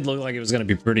 It did look like it was going to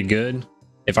be pretty good.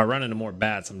 If I run into more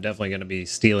bats, I'm definitely going to be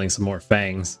stealing some more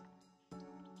fangs.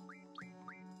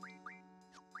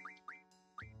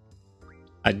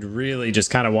 I really just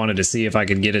kind of wanted to see if I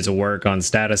could get it to work on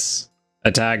status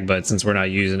attack, but since we're not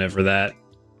using it for that.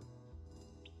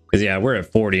 Because yeah, we're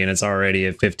at 40 and it's already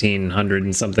at 1500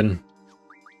 and something.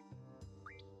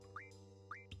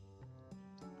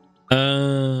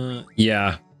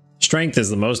 Yeah. Strength is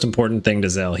the most important thing to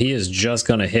Zell. He is just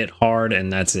going to hit hard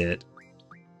and that's it.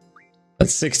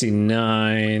 That's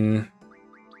 69.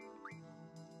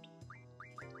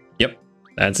 Yep,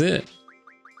 that's it.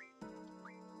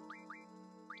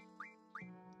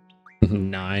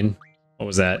 9. What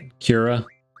was that? Cura.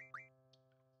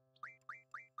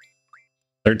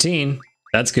 13.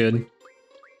 That's good.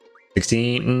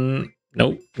 16.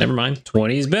 Nope, never mind.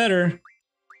 20 is better.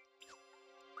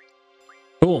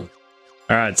 Cool.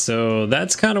 All right, so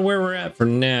that's kind of where we're at for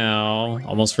now.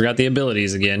 Almost forgot the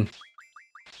abilities again.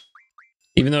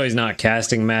 Even though he's not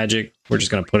casting magic, we're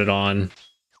just going to put it on.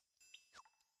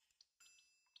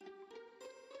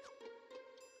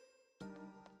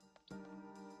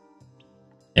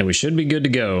 And we should be good to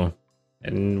go.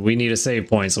 And we need a save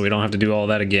point so we don't have to do all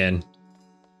that again.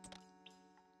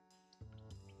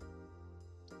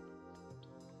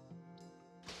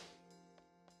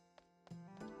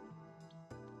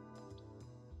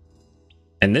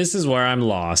 And this is where I'm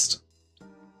lost.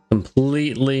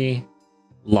 Completely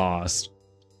lost.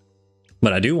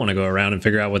 But I do want to go around and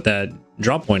figure out what that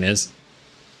drop point is.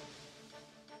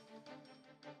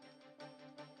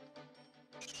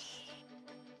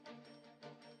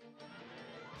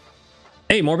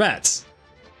 Hey, more bats.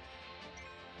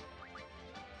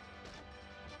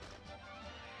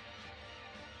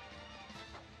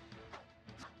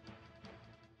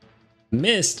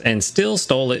 Missed and still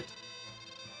stole it.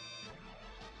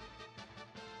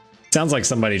 Sounds like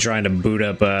somebody trying to boot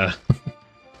up a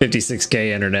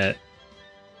 56K internet.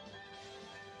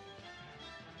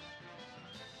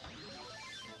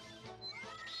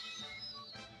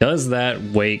 Does that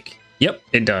wake? Yep,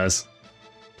 it does.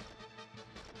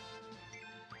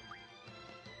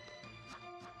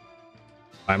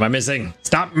 Why am I missing?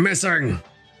 Stop missing!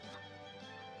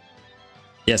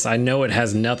 Yes, I know it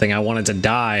has nothing. I want it to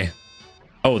die.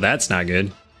 Oh, that's not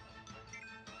good.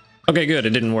 Okay, good. It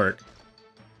didn't work.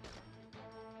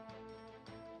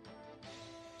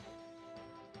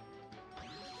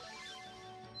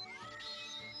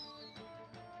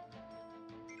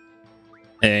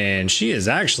 And she is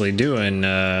actually doing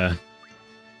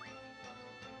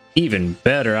even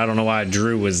better. I don't know why I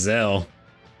drew with Zell.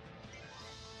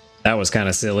 That was kind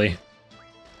of silly.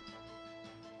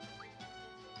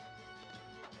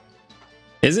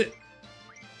 Is it?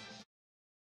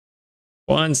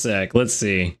 One sec, let's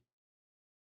see.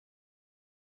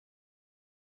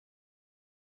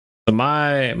 So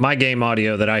my game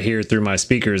audio that I hear through my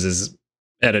speakers is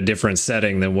at a different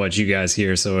setting than what you guys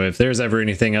hear. So if there's ever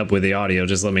anything up with the audio,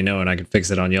 just let me know and I can fix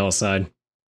it on y'all's side.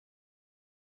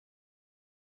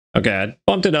 Okay, I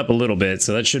bumped it up a little bit,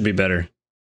 so that should be better.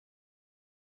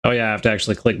 Oh yeah, I have to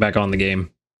actually click back on the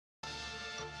game.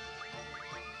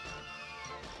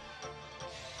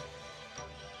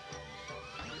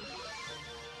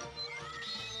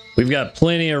 We've got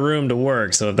plenty of room to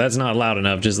work, so if that's not loud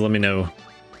enough, just let me know.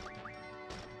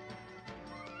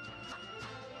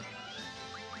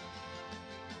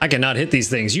 I cannot hit these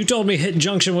things. You told me hit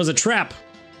junction was a trap.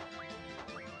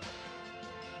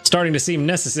 Starting to seem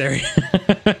necessary.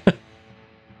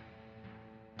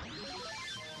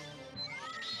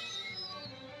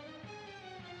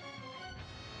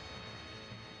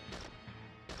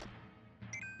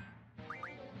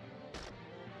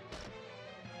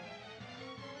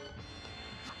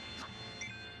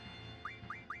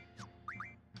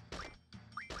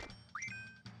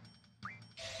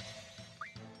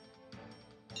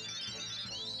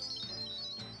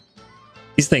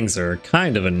 These things are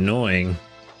kind of annoying.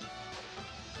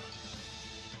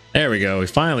 There we go. We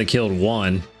finally killed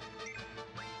one.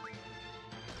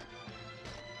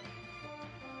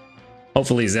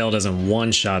 Hopefully Zell doesn't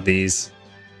one-shot these.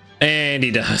 And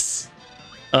he does.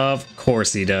 Of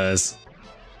course he does.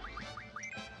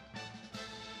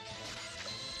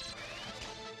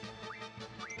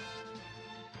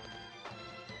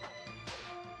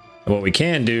 What we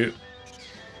can do...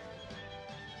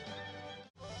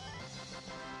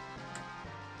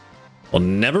 Well,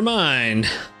 never mind.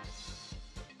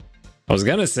 I was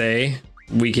gonna say,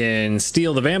 we can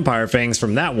steal the vampire fangs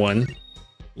from that one.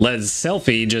 Let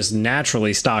Selfie just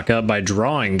naturally stock up by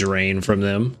drawing drain from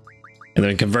them. And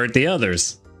then convert the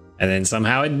others. And then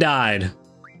somehow it died.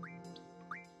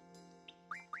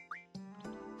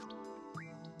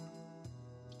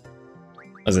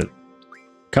 Was it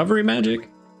recovery magic?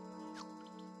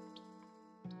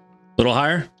 A little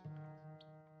higher?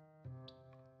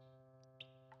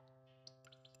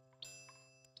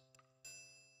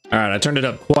 Alright, I turned it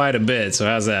up quite a bit, so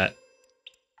how's that?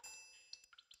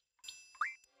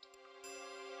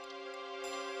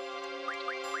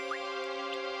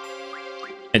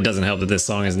 It doesn't help that this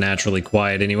song is naturally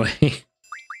quiet anyway.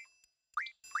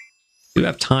 Do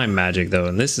have time magic though,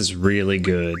 and this is really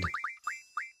good.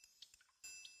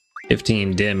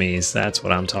 15 dimmies, that's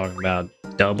what I'm talking about.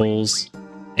 Doubles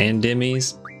and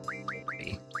dimmies.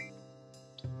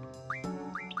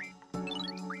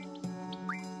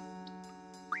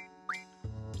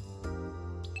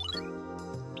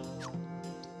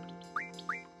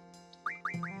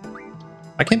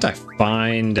 Why can't I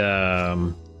find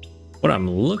what I'm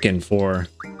looking for?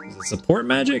 Is it support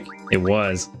magic? It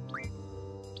was.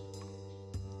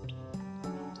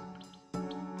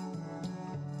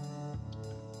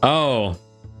 Oh,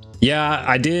 yeah,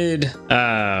 I did.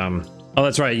 Oh,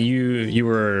 that's right. You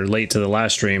were late to the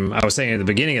last stream. I was saying at the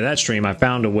beginning of that stream, I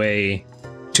found a way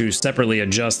to separately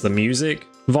adjust the music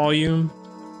volume.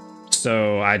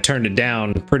 So I turned it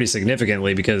down pretty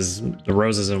significantly because the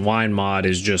Roses and Wine mod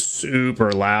is just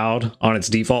super loud on its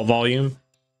default volume.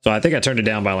 So I think I turned it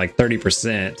down by like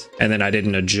 30%, and then I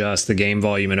didn't adjust the game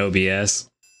volume in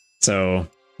OBS. So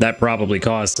that probably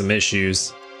caused some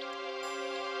issues.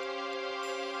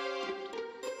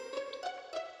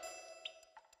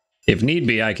 If need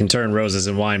be, I can turn Roses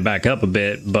and Wine back up a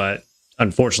bit, but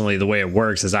unfortunately the way it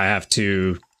works is I have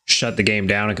to shut the game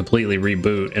down and completely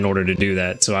reboot in order to do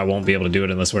that, so I won't be able to do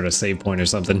it unless we're at a save point or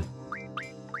something.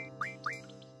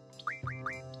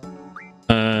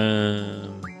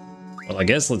 Well, I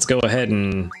guess let's go ahead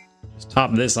and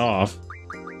top this off.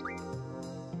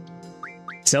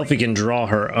 Selfie can draw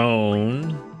her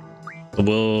own, but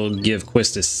we'll give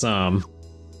Quistis some.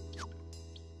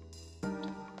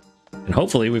 And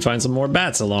hopefully we find some more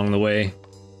bats along the way.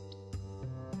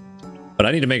 But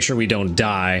I need to make sure we don't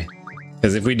die,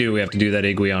 because if we do, we have to do that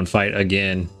Iguion fight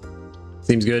again.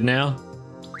 Seems good now?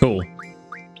 Cool.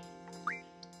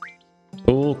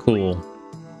 Cool, cool.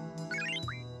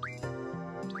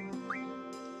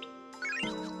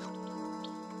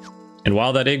 And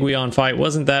while that Iguion fight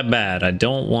wasn't that bad, I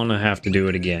don't want to have to do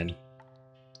it again.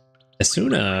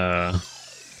 Asuna.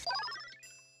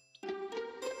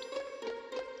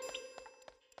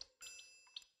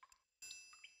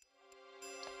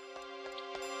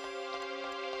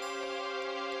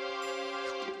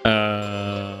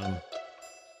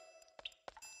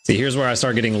 See, here's where I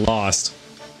start getting lost.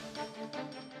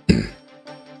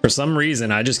 For some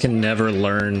reason, I just can never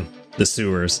learn the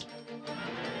sewers.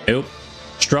 Nope.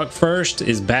 Struck first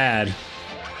is bad.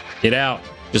 Get out.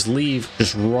 Just leave.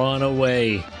 Just run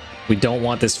away. We don't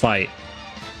want this fight.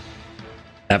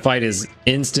 That fight is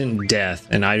instant death,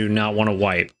 and I do not want to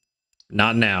wipe.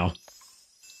 Not now.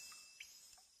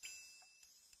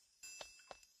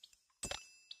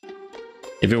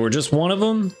 If it were just one of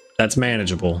them, that's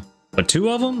manageable. But two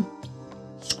of them?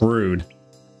 Screwed.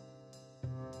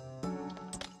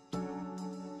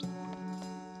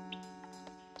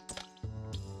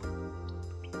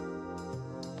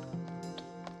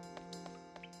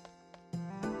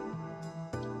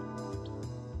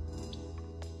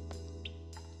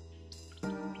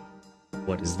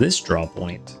 What is this draw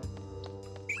point?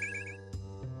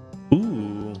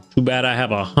 Ooh, too bad I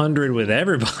have 100 with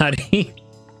everybody.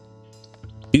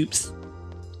 Oops.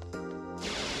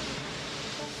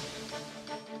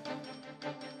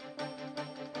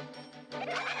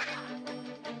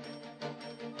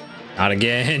 Not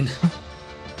again.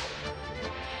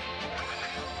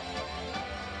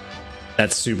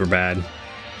 That's super bad.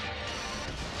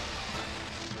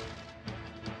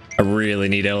 I really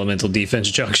need elemental defense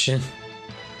junction.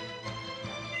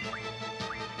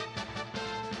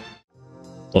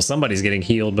 Well, somebody's getting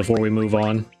healed before we move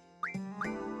on.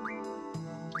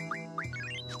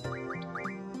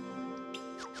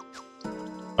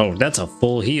 Oh, that's a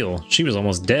full heal. She was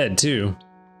almost dead, too.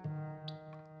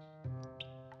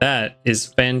 That is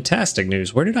fantastic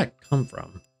news. Where did I come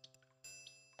from?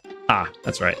 Ah,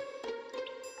 that's right.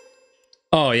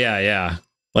 Oh, yeah.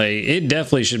 Like, it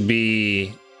definitely should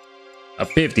be a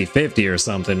 50-50 or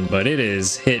something, but it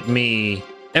has hit me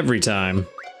every time.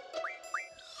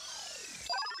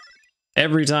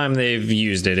 Every time they've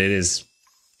used it, it is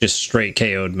just straight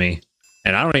KO'd me.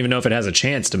 And I don't even know if it has a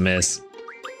chance to miss.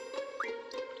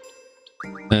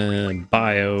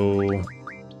 Bio.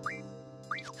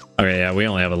 Okay, yeah, we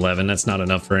only have 11. That's not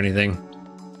enough for anything.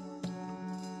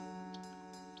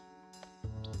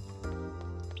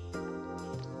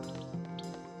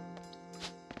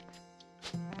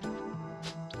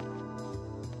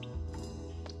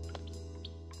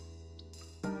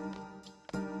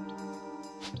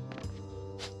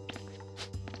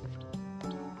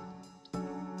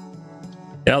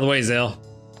 Get out of the way, Zale.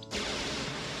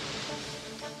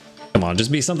 Come on,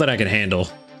 just be something I can handle.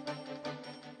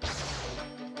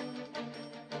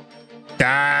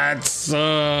 That's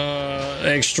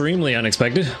extremely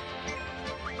unexpected.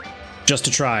 Just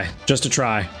to try. Just to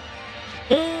try.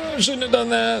 Oh, I shouldn't have done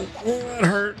that. Oh, that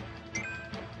hurt.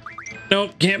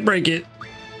 Nope, can't break it.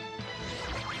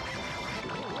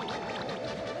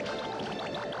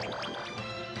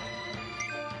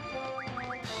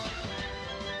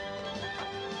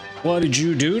 What did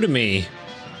you do to me?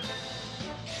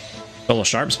 Well, a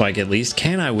sharp spike at least.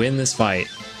 Can I win this fight?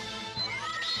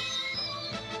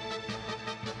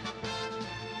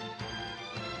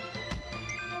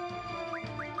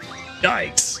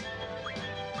 Yikes.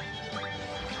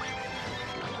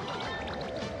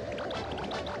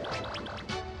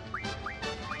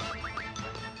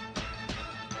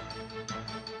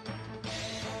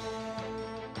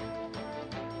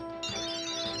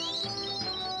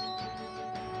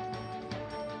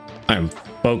 I'm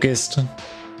focused.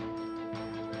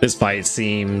 This fight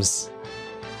seems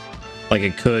like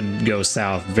it could go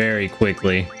south very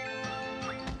quickly.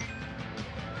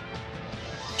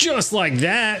 Just like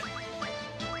that.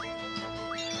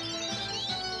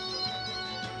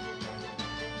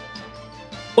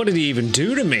 What did he even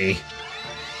do to me?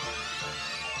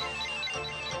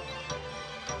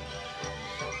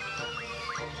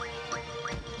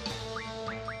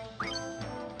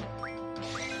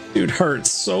 Dude hurts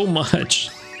so much.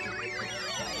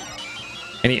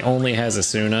 And he only has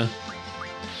Asuna.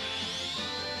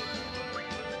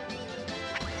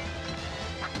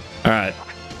 Alright.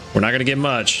 We're not gonna get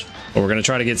much, but we're gonna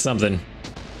try to get something.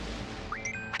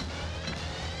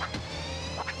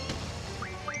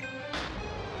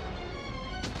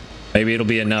 Maybe it'll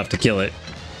be enough to kill it.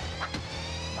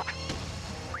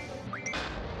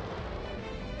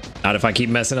 Not if I keep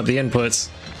messing up the inputs.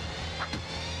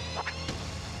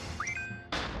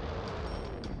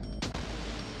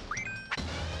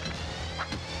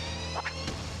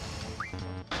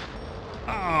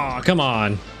 Oh, come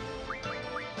on.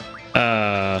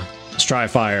 Let's try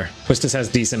fire. Quistis has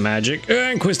decent magic.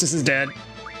 And Quistis is dead.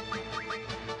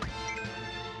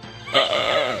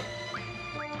 I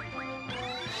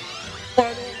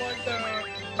don't like that.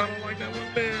 I don't like that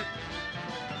one bit.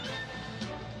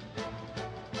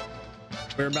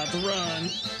 We're about to run.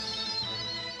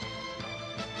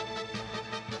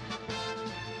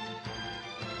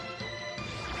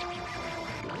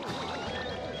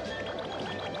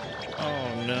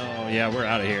 Oh no, yeah, we're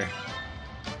out of here.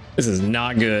 This is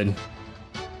not good.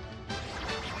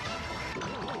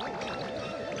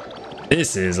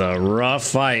 This is a rough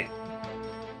fight.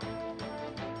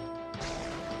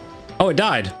 Oh, it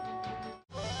died.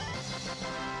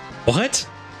 What?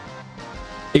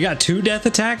 It got 2 death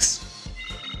attacks?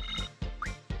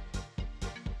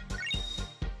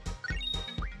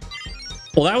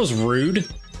 Well, that was rude.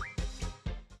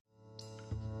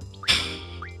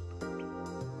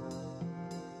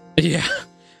 Yeah,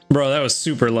 bro, that was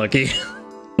super lucky.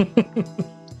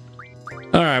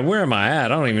 All right, where am I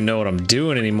at? I don't even know what I'm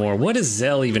doing anymore. What does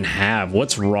Zell even have?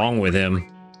 What's wrong with him?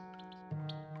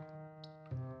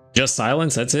 Just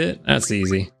silence, that's it? That's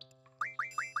easy.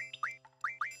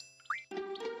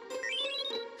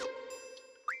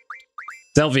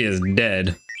 Selphie is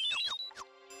dead.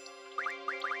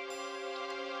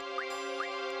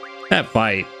 That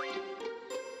fight.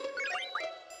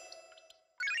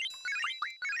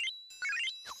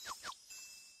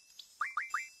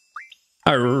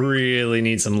 I really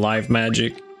need some life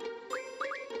magic.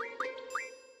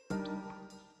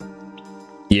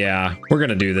 Yeah, we're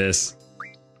gonna do this.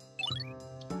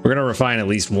 We're gonna refine at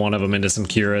least one of them into some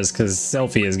curas, because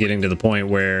Selphie is getting to the point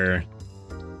where...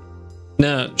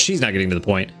 No, she's not getting to the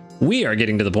point. We are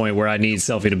getting to the point where I need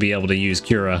Selphie to be able to use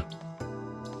cura.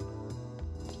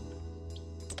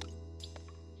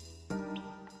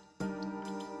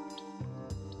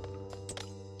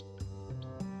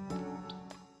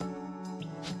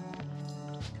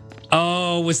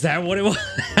 Oh, was that what it was?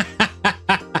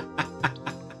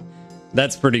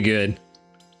 That's pretty good.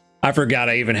 I forgot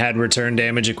I even had return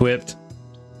damage equipped.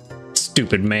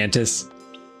 Stupid mantis.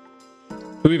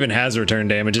 Who even has return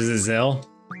damage? Is it Zell?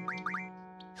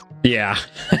 Yeah.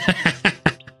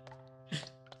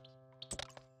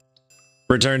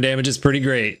 Return damage is pretty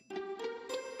great.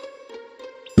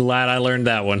 Glad I learned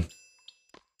that one.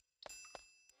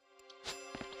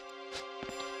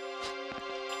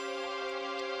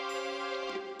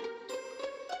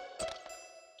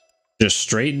 Just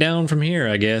straight down from here,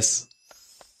 I guess.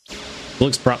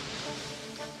 Looks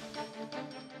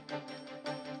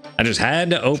I just had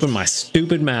to open my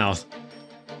stupid mouth.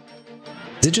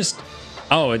 Is it just...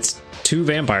 Oh, it's 2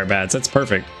 vampire bats. That's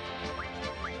perfect.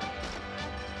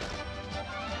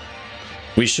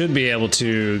 We should be able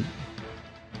to...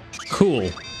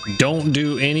 Cool. Don't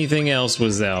do anything else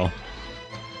with Zell.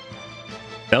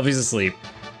 Selphie's asleep.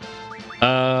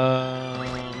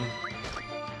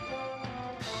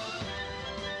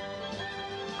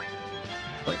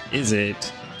 What is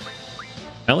it?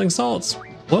 Smelling salts?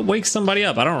 What wakes somebody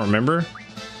up? I don't remember.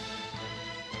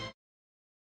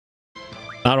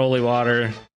 Not holy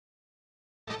water.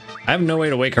 I have no way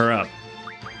to wake her up.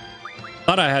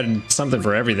 Thought I had something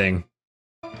for everything.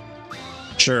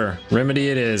 Sure, remedy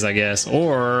it is, I guess.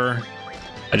 Or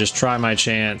I just try my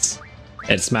chance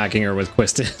at smacking her with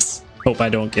Quistis. Hope I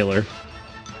don't kill her.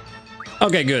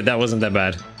 Okay, good. That wasn't that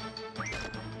bad.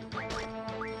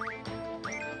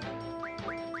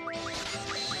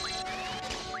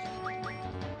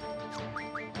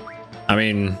 I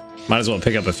mean, might as well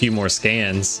pick up a few more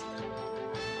scans.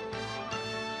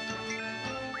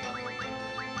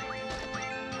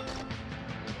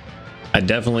 I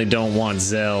definitely don't want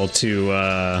Zell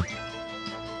to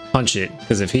punch it,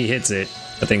 because if he hits it,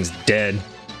 that thing's dead.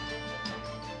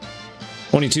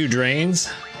 22 drains.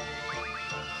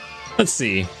 Let's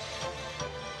see.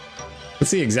 Let's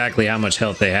see exactly how much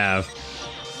health they have.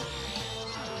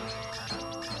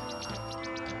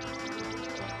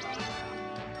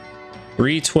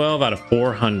 $312 out of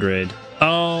 400.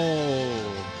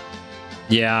 Oh,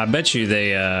 yeah. I bet you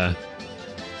they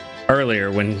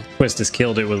earlier when Quistis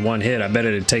killed it with 1 hit, I bet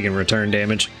it had taken return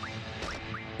damage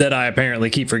that I apparently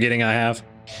keep forgetting I have.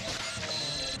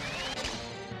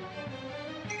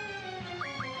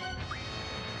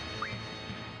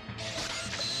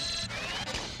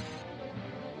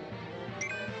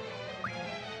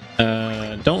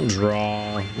 Don't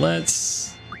draw.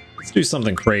 Let's do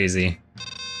something crazy.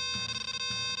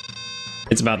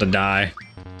 It's about to die.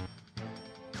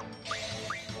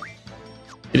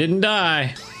 It didn't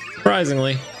die,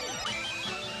 surprisingly.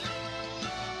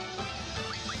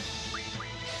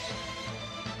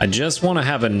 I just want to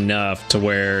have enough to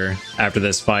where after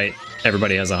this fight,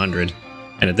 everybody has 100.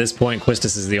 And at this point,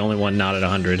 Quistis is the only one not at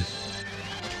 100.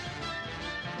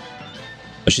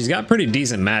 But she's got pretty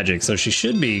decent magic, so she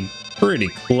should be pretty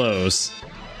close.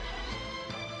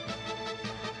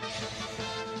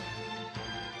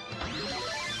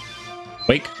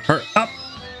 Wake her up!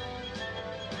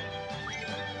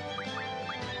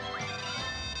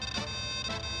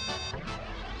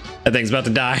 That thing's about to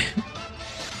die.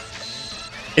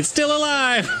 It's still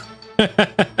alive!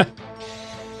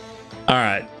 All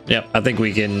right. Yep. I think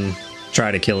we can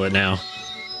try to kill it now.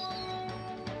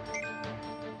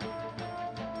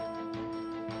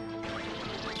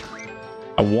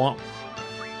 I want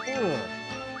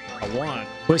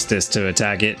Quistis to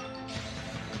attack it.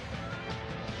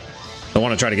 I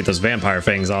want to try to get those vampire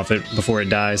fangs off it before it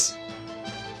dies.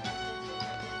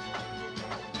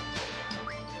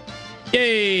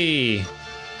 Yay!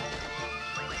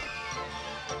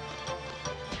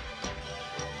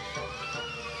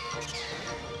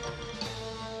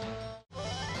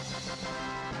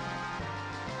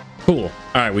 Cool. All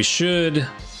right, we should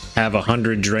have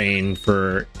 100 drain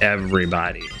for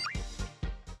everybody.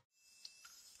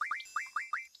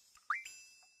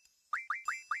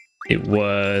 It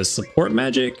was support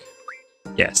magic?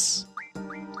 Yes.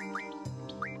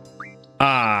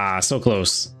 Ah, so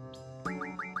close.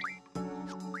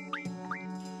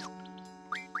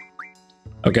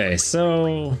 Okay,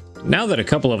 so now that a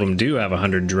couple of them do have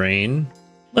 100 drain,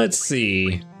 let's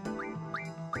see.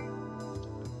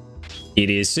 It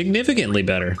is significantly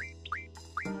better.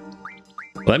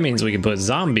 Well, that means we can put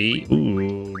zombie.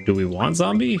 Ooh, do we want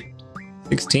zombie?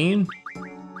 16? I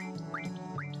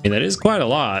mean, that is quite a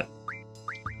lot.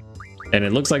 And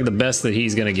it looks like the best that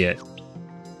he's gonna get.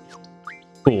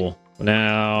 Cool.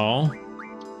 Now...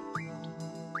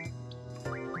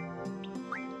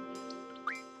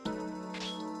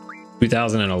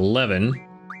 2011.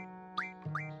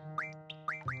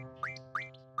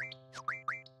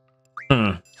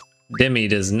 Demi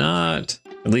does not,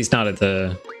 at least not at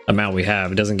the amount we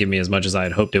have. It doesn't give me as much as I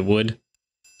had hoped it would.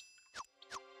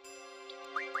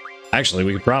 Actually,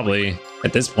 we could probably,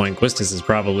 at this point, Quistis is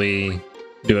probably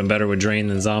doing better with drain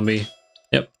than zombie.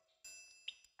 Yep.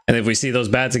 And if we see those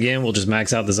bats again, we'll just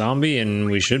max out the zombie and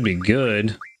we should be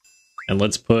good. And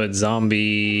let's put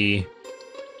zombie...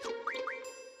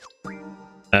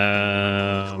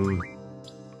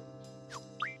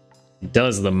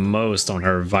 does the most on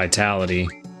her vitality.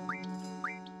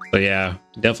 So yeah,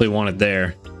 definitely want it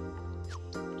there.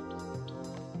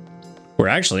 We're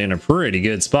actually in a pretty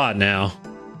good spot now.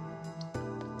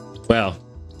 Well,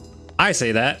 I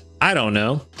say that. I don't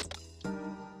know.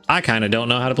 I kind of don't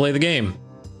know how to play the game.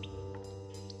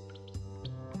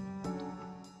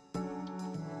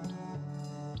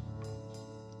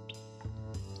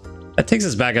 That takes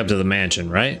us back up to the mansion,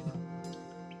 right?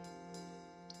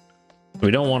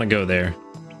 We don't want to go there.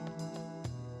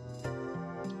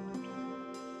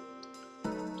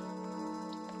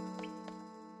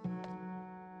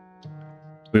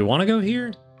 Do we want to go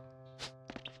here?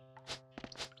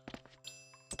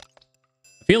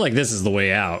 I feel like this is the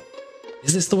way out.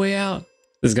 Is this the way out?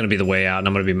 This is going to be the way out and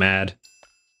I'm going to be mad.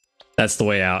 That's the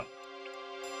way out.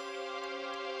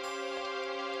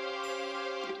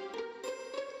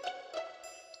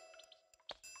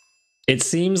 It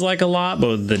seems like a lot,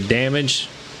 but the damage...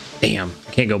 Damn,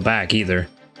 I can't go back either.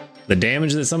 The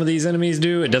damage that some of these enemies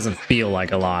do, it doesn't feel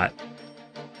like a lot.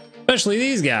 Especially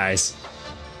these guys.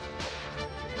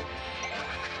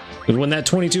 Because when that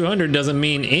 2200 doesn't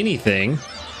mean anything,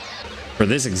 for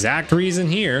this exact reason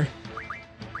here.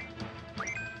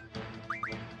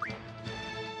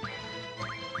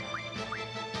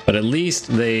 But at least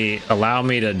they allow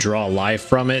me to draw life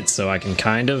from it, so I can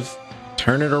kind of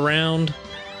turn it around.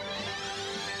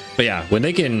 But yeah, when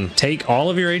they can take all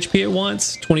of your HP at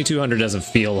once, 2200 doesn't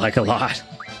feel like a lot.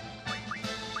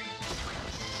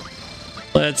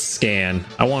 Let's scan.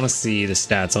 I want to see the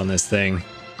stats on this thing.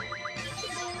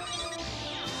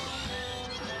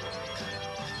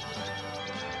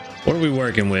 What are we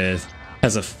working with?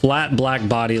 Has a flat black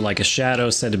body like a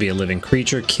shadow, said to be a living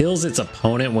creature. Kills its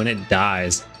opponent when it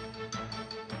dies.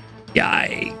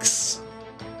 Yikes.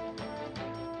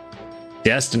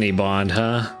 Destiny bond,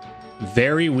 huh?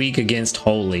 Very weak against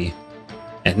holy.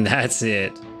 And that's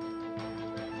it.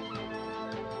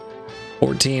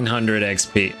 1400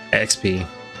 HP.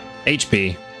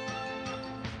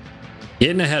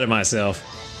 Getting ahead of myself.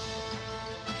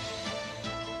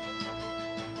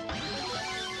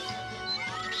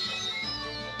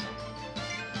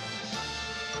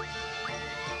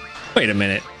 Wait a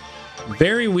minute.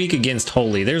 Very weak against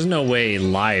holy. There's no way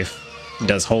life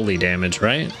does holy damage,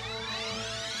 right?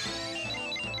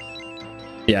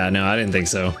 Yeah, no, I didn't think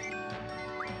so.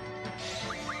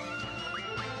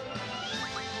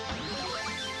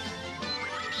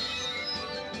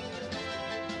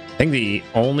 I think the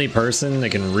only person that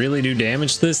can really do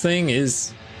damage to this thing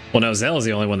is... Well, no, Zell's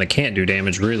the only one that can't do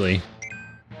damage, really.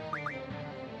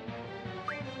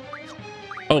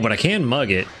 Oh, but I can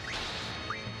mug it.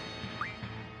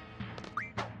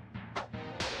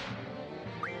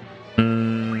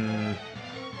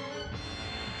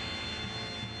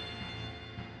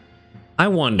 I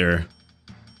wonder,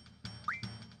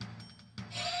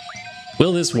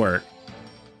 will this work?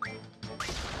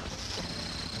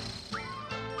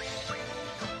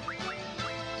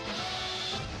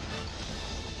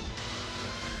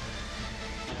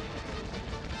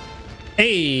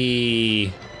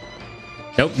 Hey!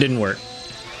 Nope, didn't work.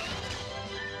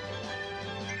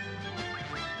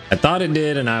 I thought it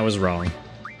did and I was wrong.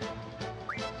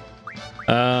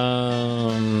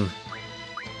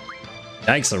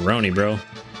 Yikes-a-roni, bro.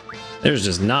 There's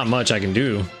just not much I can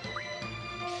do.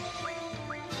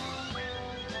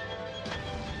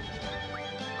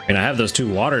 I mean, I have those 2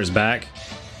 waters back.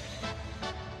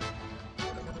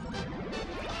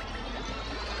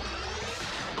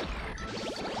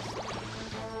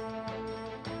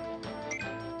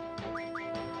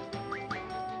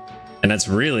 And that's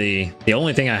really the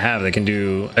only thing I have that can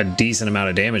do a decent amount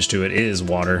of damage to it is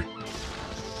water.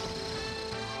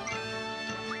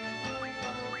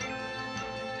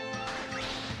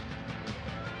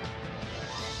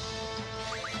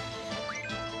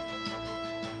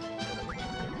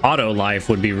 Auto life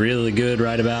would be really good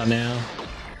right about now.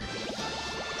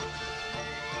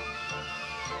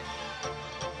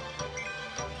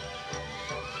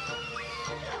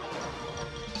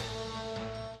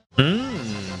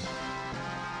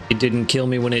 It didn't kill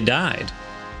me when it died.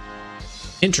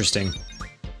 Interesting.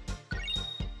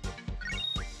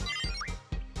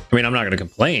 I mean, I'm not going to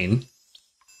complain.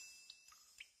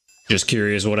 Just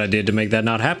curious what I did to make that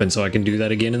not happen so I can do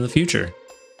that again in the future.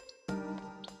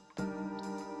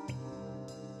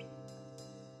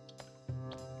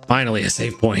 Finally, a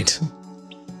save point.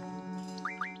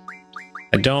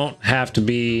 I don't have to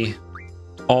be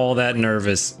all that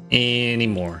nervous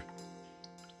anymore.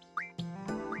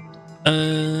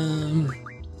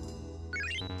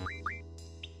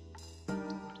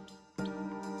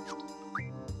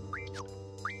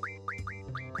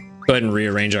 Go ahead and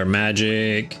rearrange our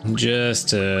magic just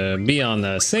to be on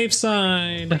the safe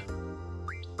side.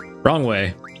 Wrong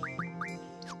way.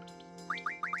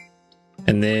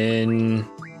 And then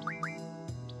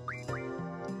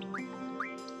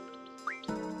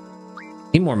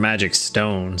need more magic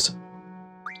stones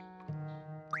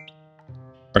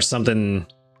or something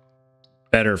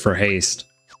better for haste.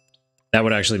 That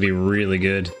would actually be really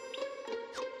good.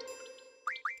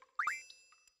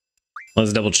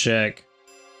 Let's double check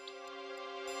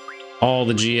all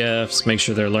the GFs, make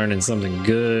sure they're learning something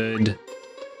good.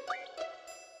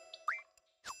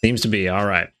 Seems to be all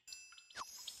right.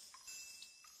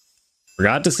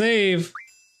 Forgot to save.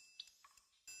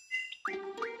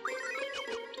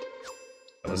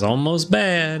 That was almost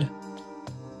bad.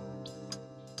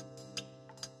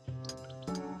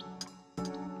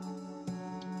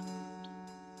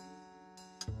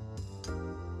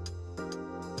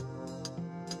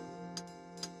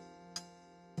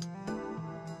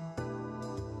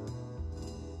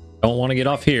 Don't want to get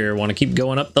off here. Want to keep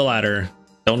going up the ladder.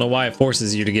 Don't know why it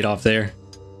forces you to get off there.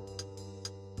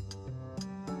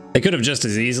 They could have just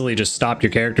as easily just stopped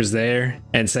your characters there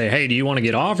and say, hey, do you want to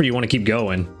get off or do you want to keep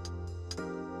going?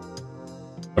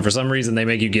 But for some reason, they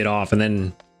make you get off and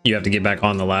then you have to get back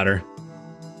on the ladder.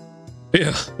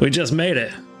 Yeah, we just made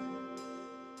it.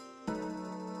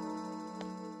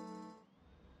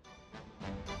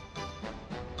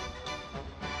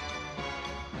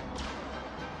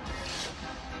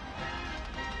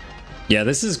 Yeah,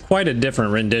 this is quite a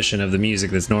different rendition of the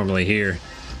music that's normally here.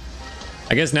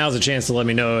 I guess now's a chance to let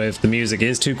me know if the music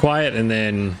is too quiet, and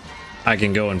then I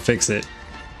can go and fix it,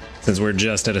 since we're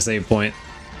just at a save point.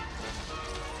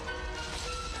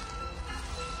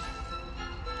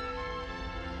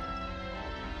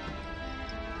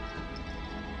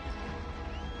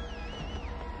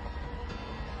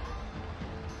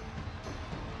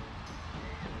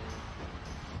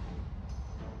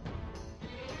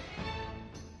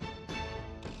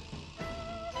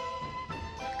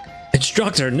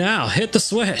 Instructor, now hit the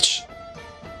switch.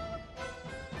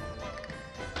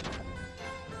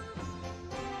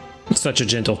 It's such a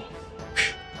gentle.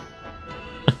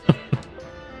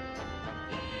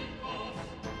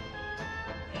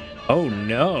 Oh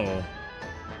no.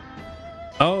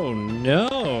 Oh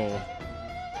no.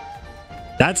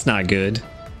 That's not good.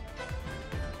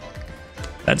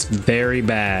 That's very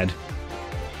bad.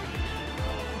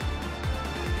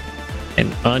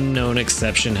 An unknown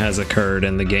exception has occurred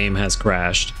and the game has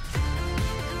crashed.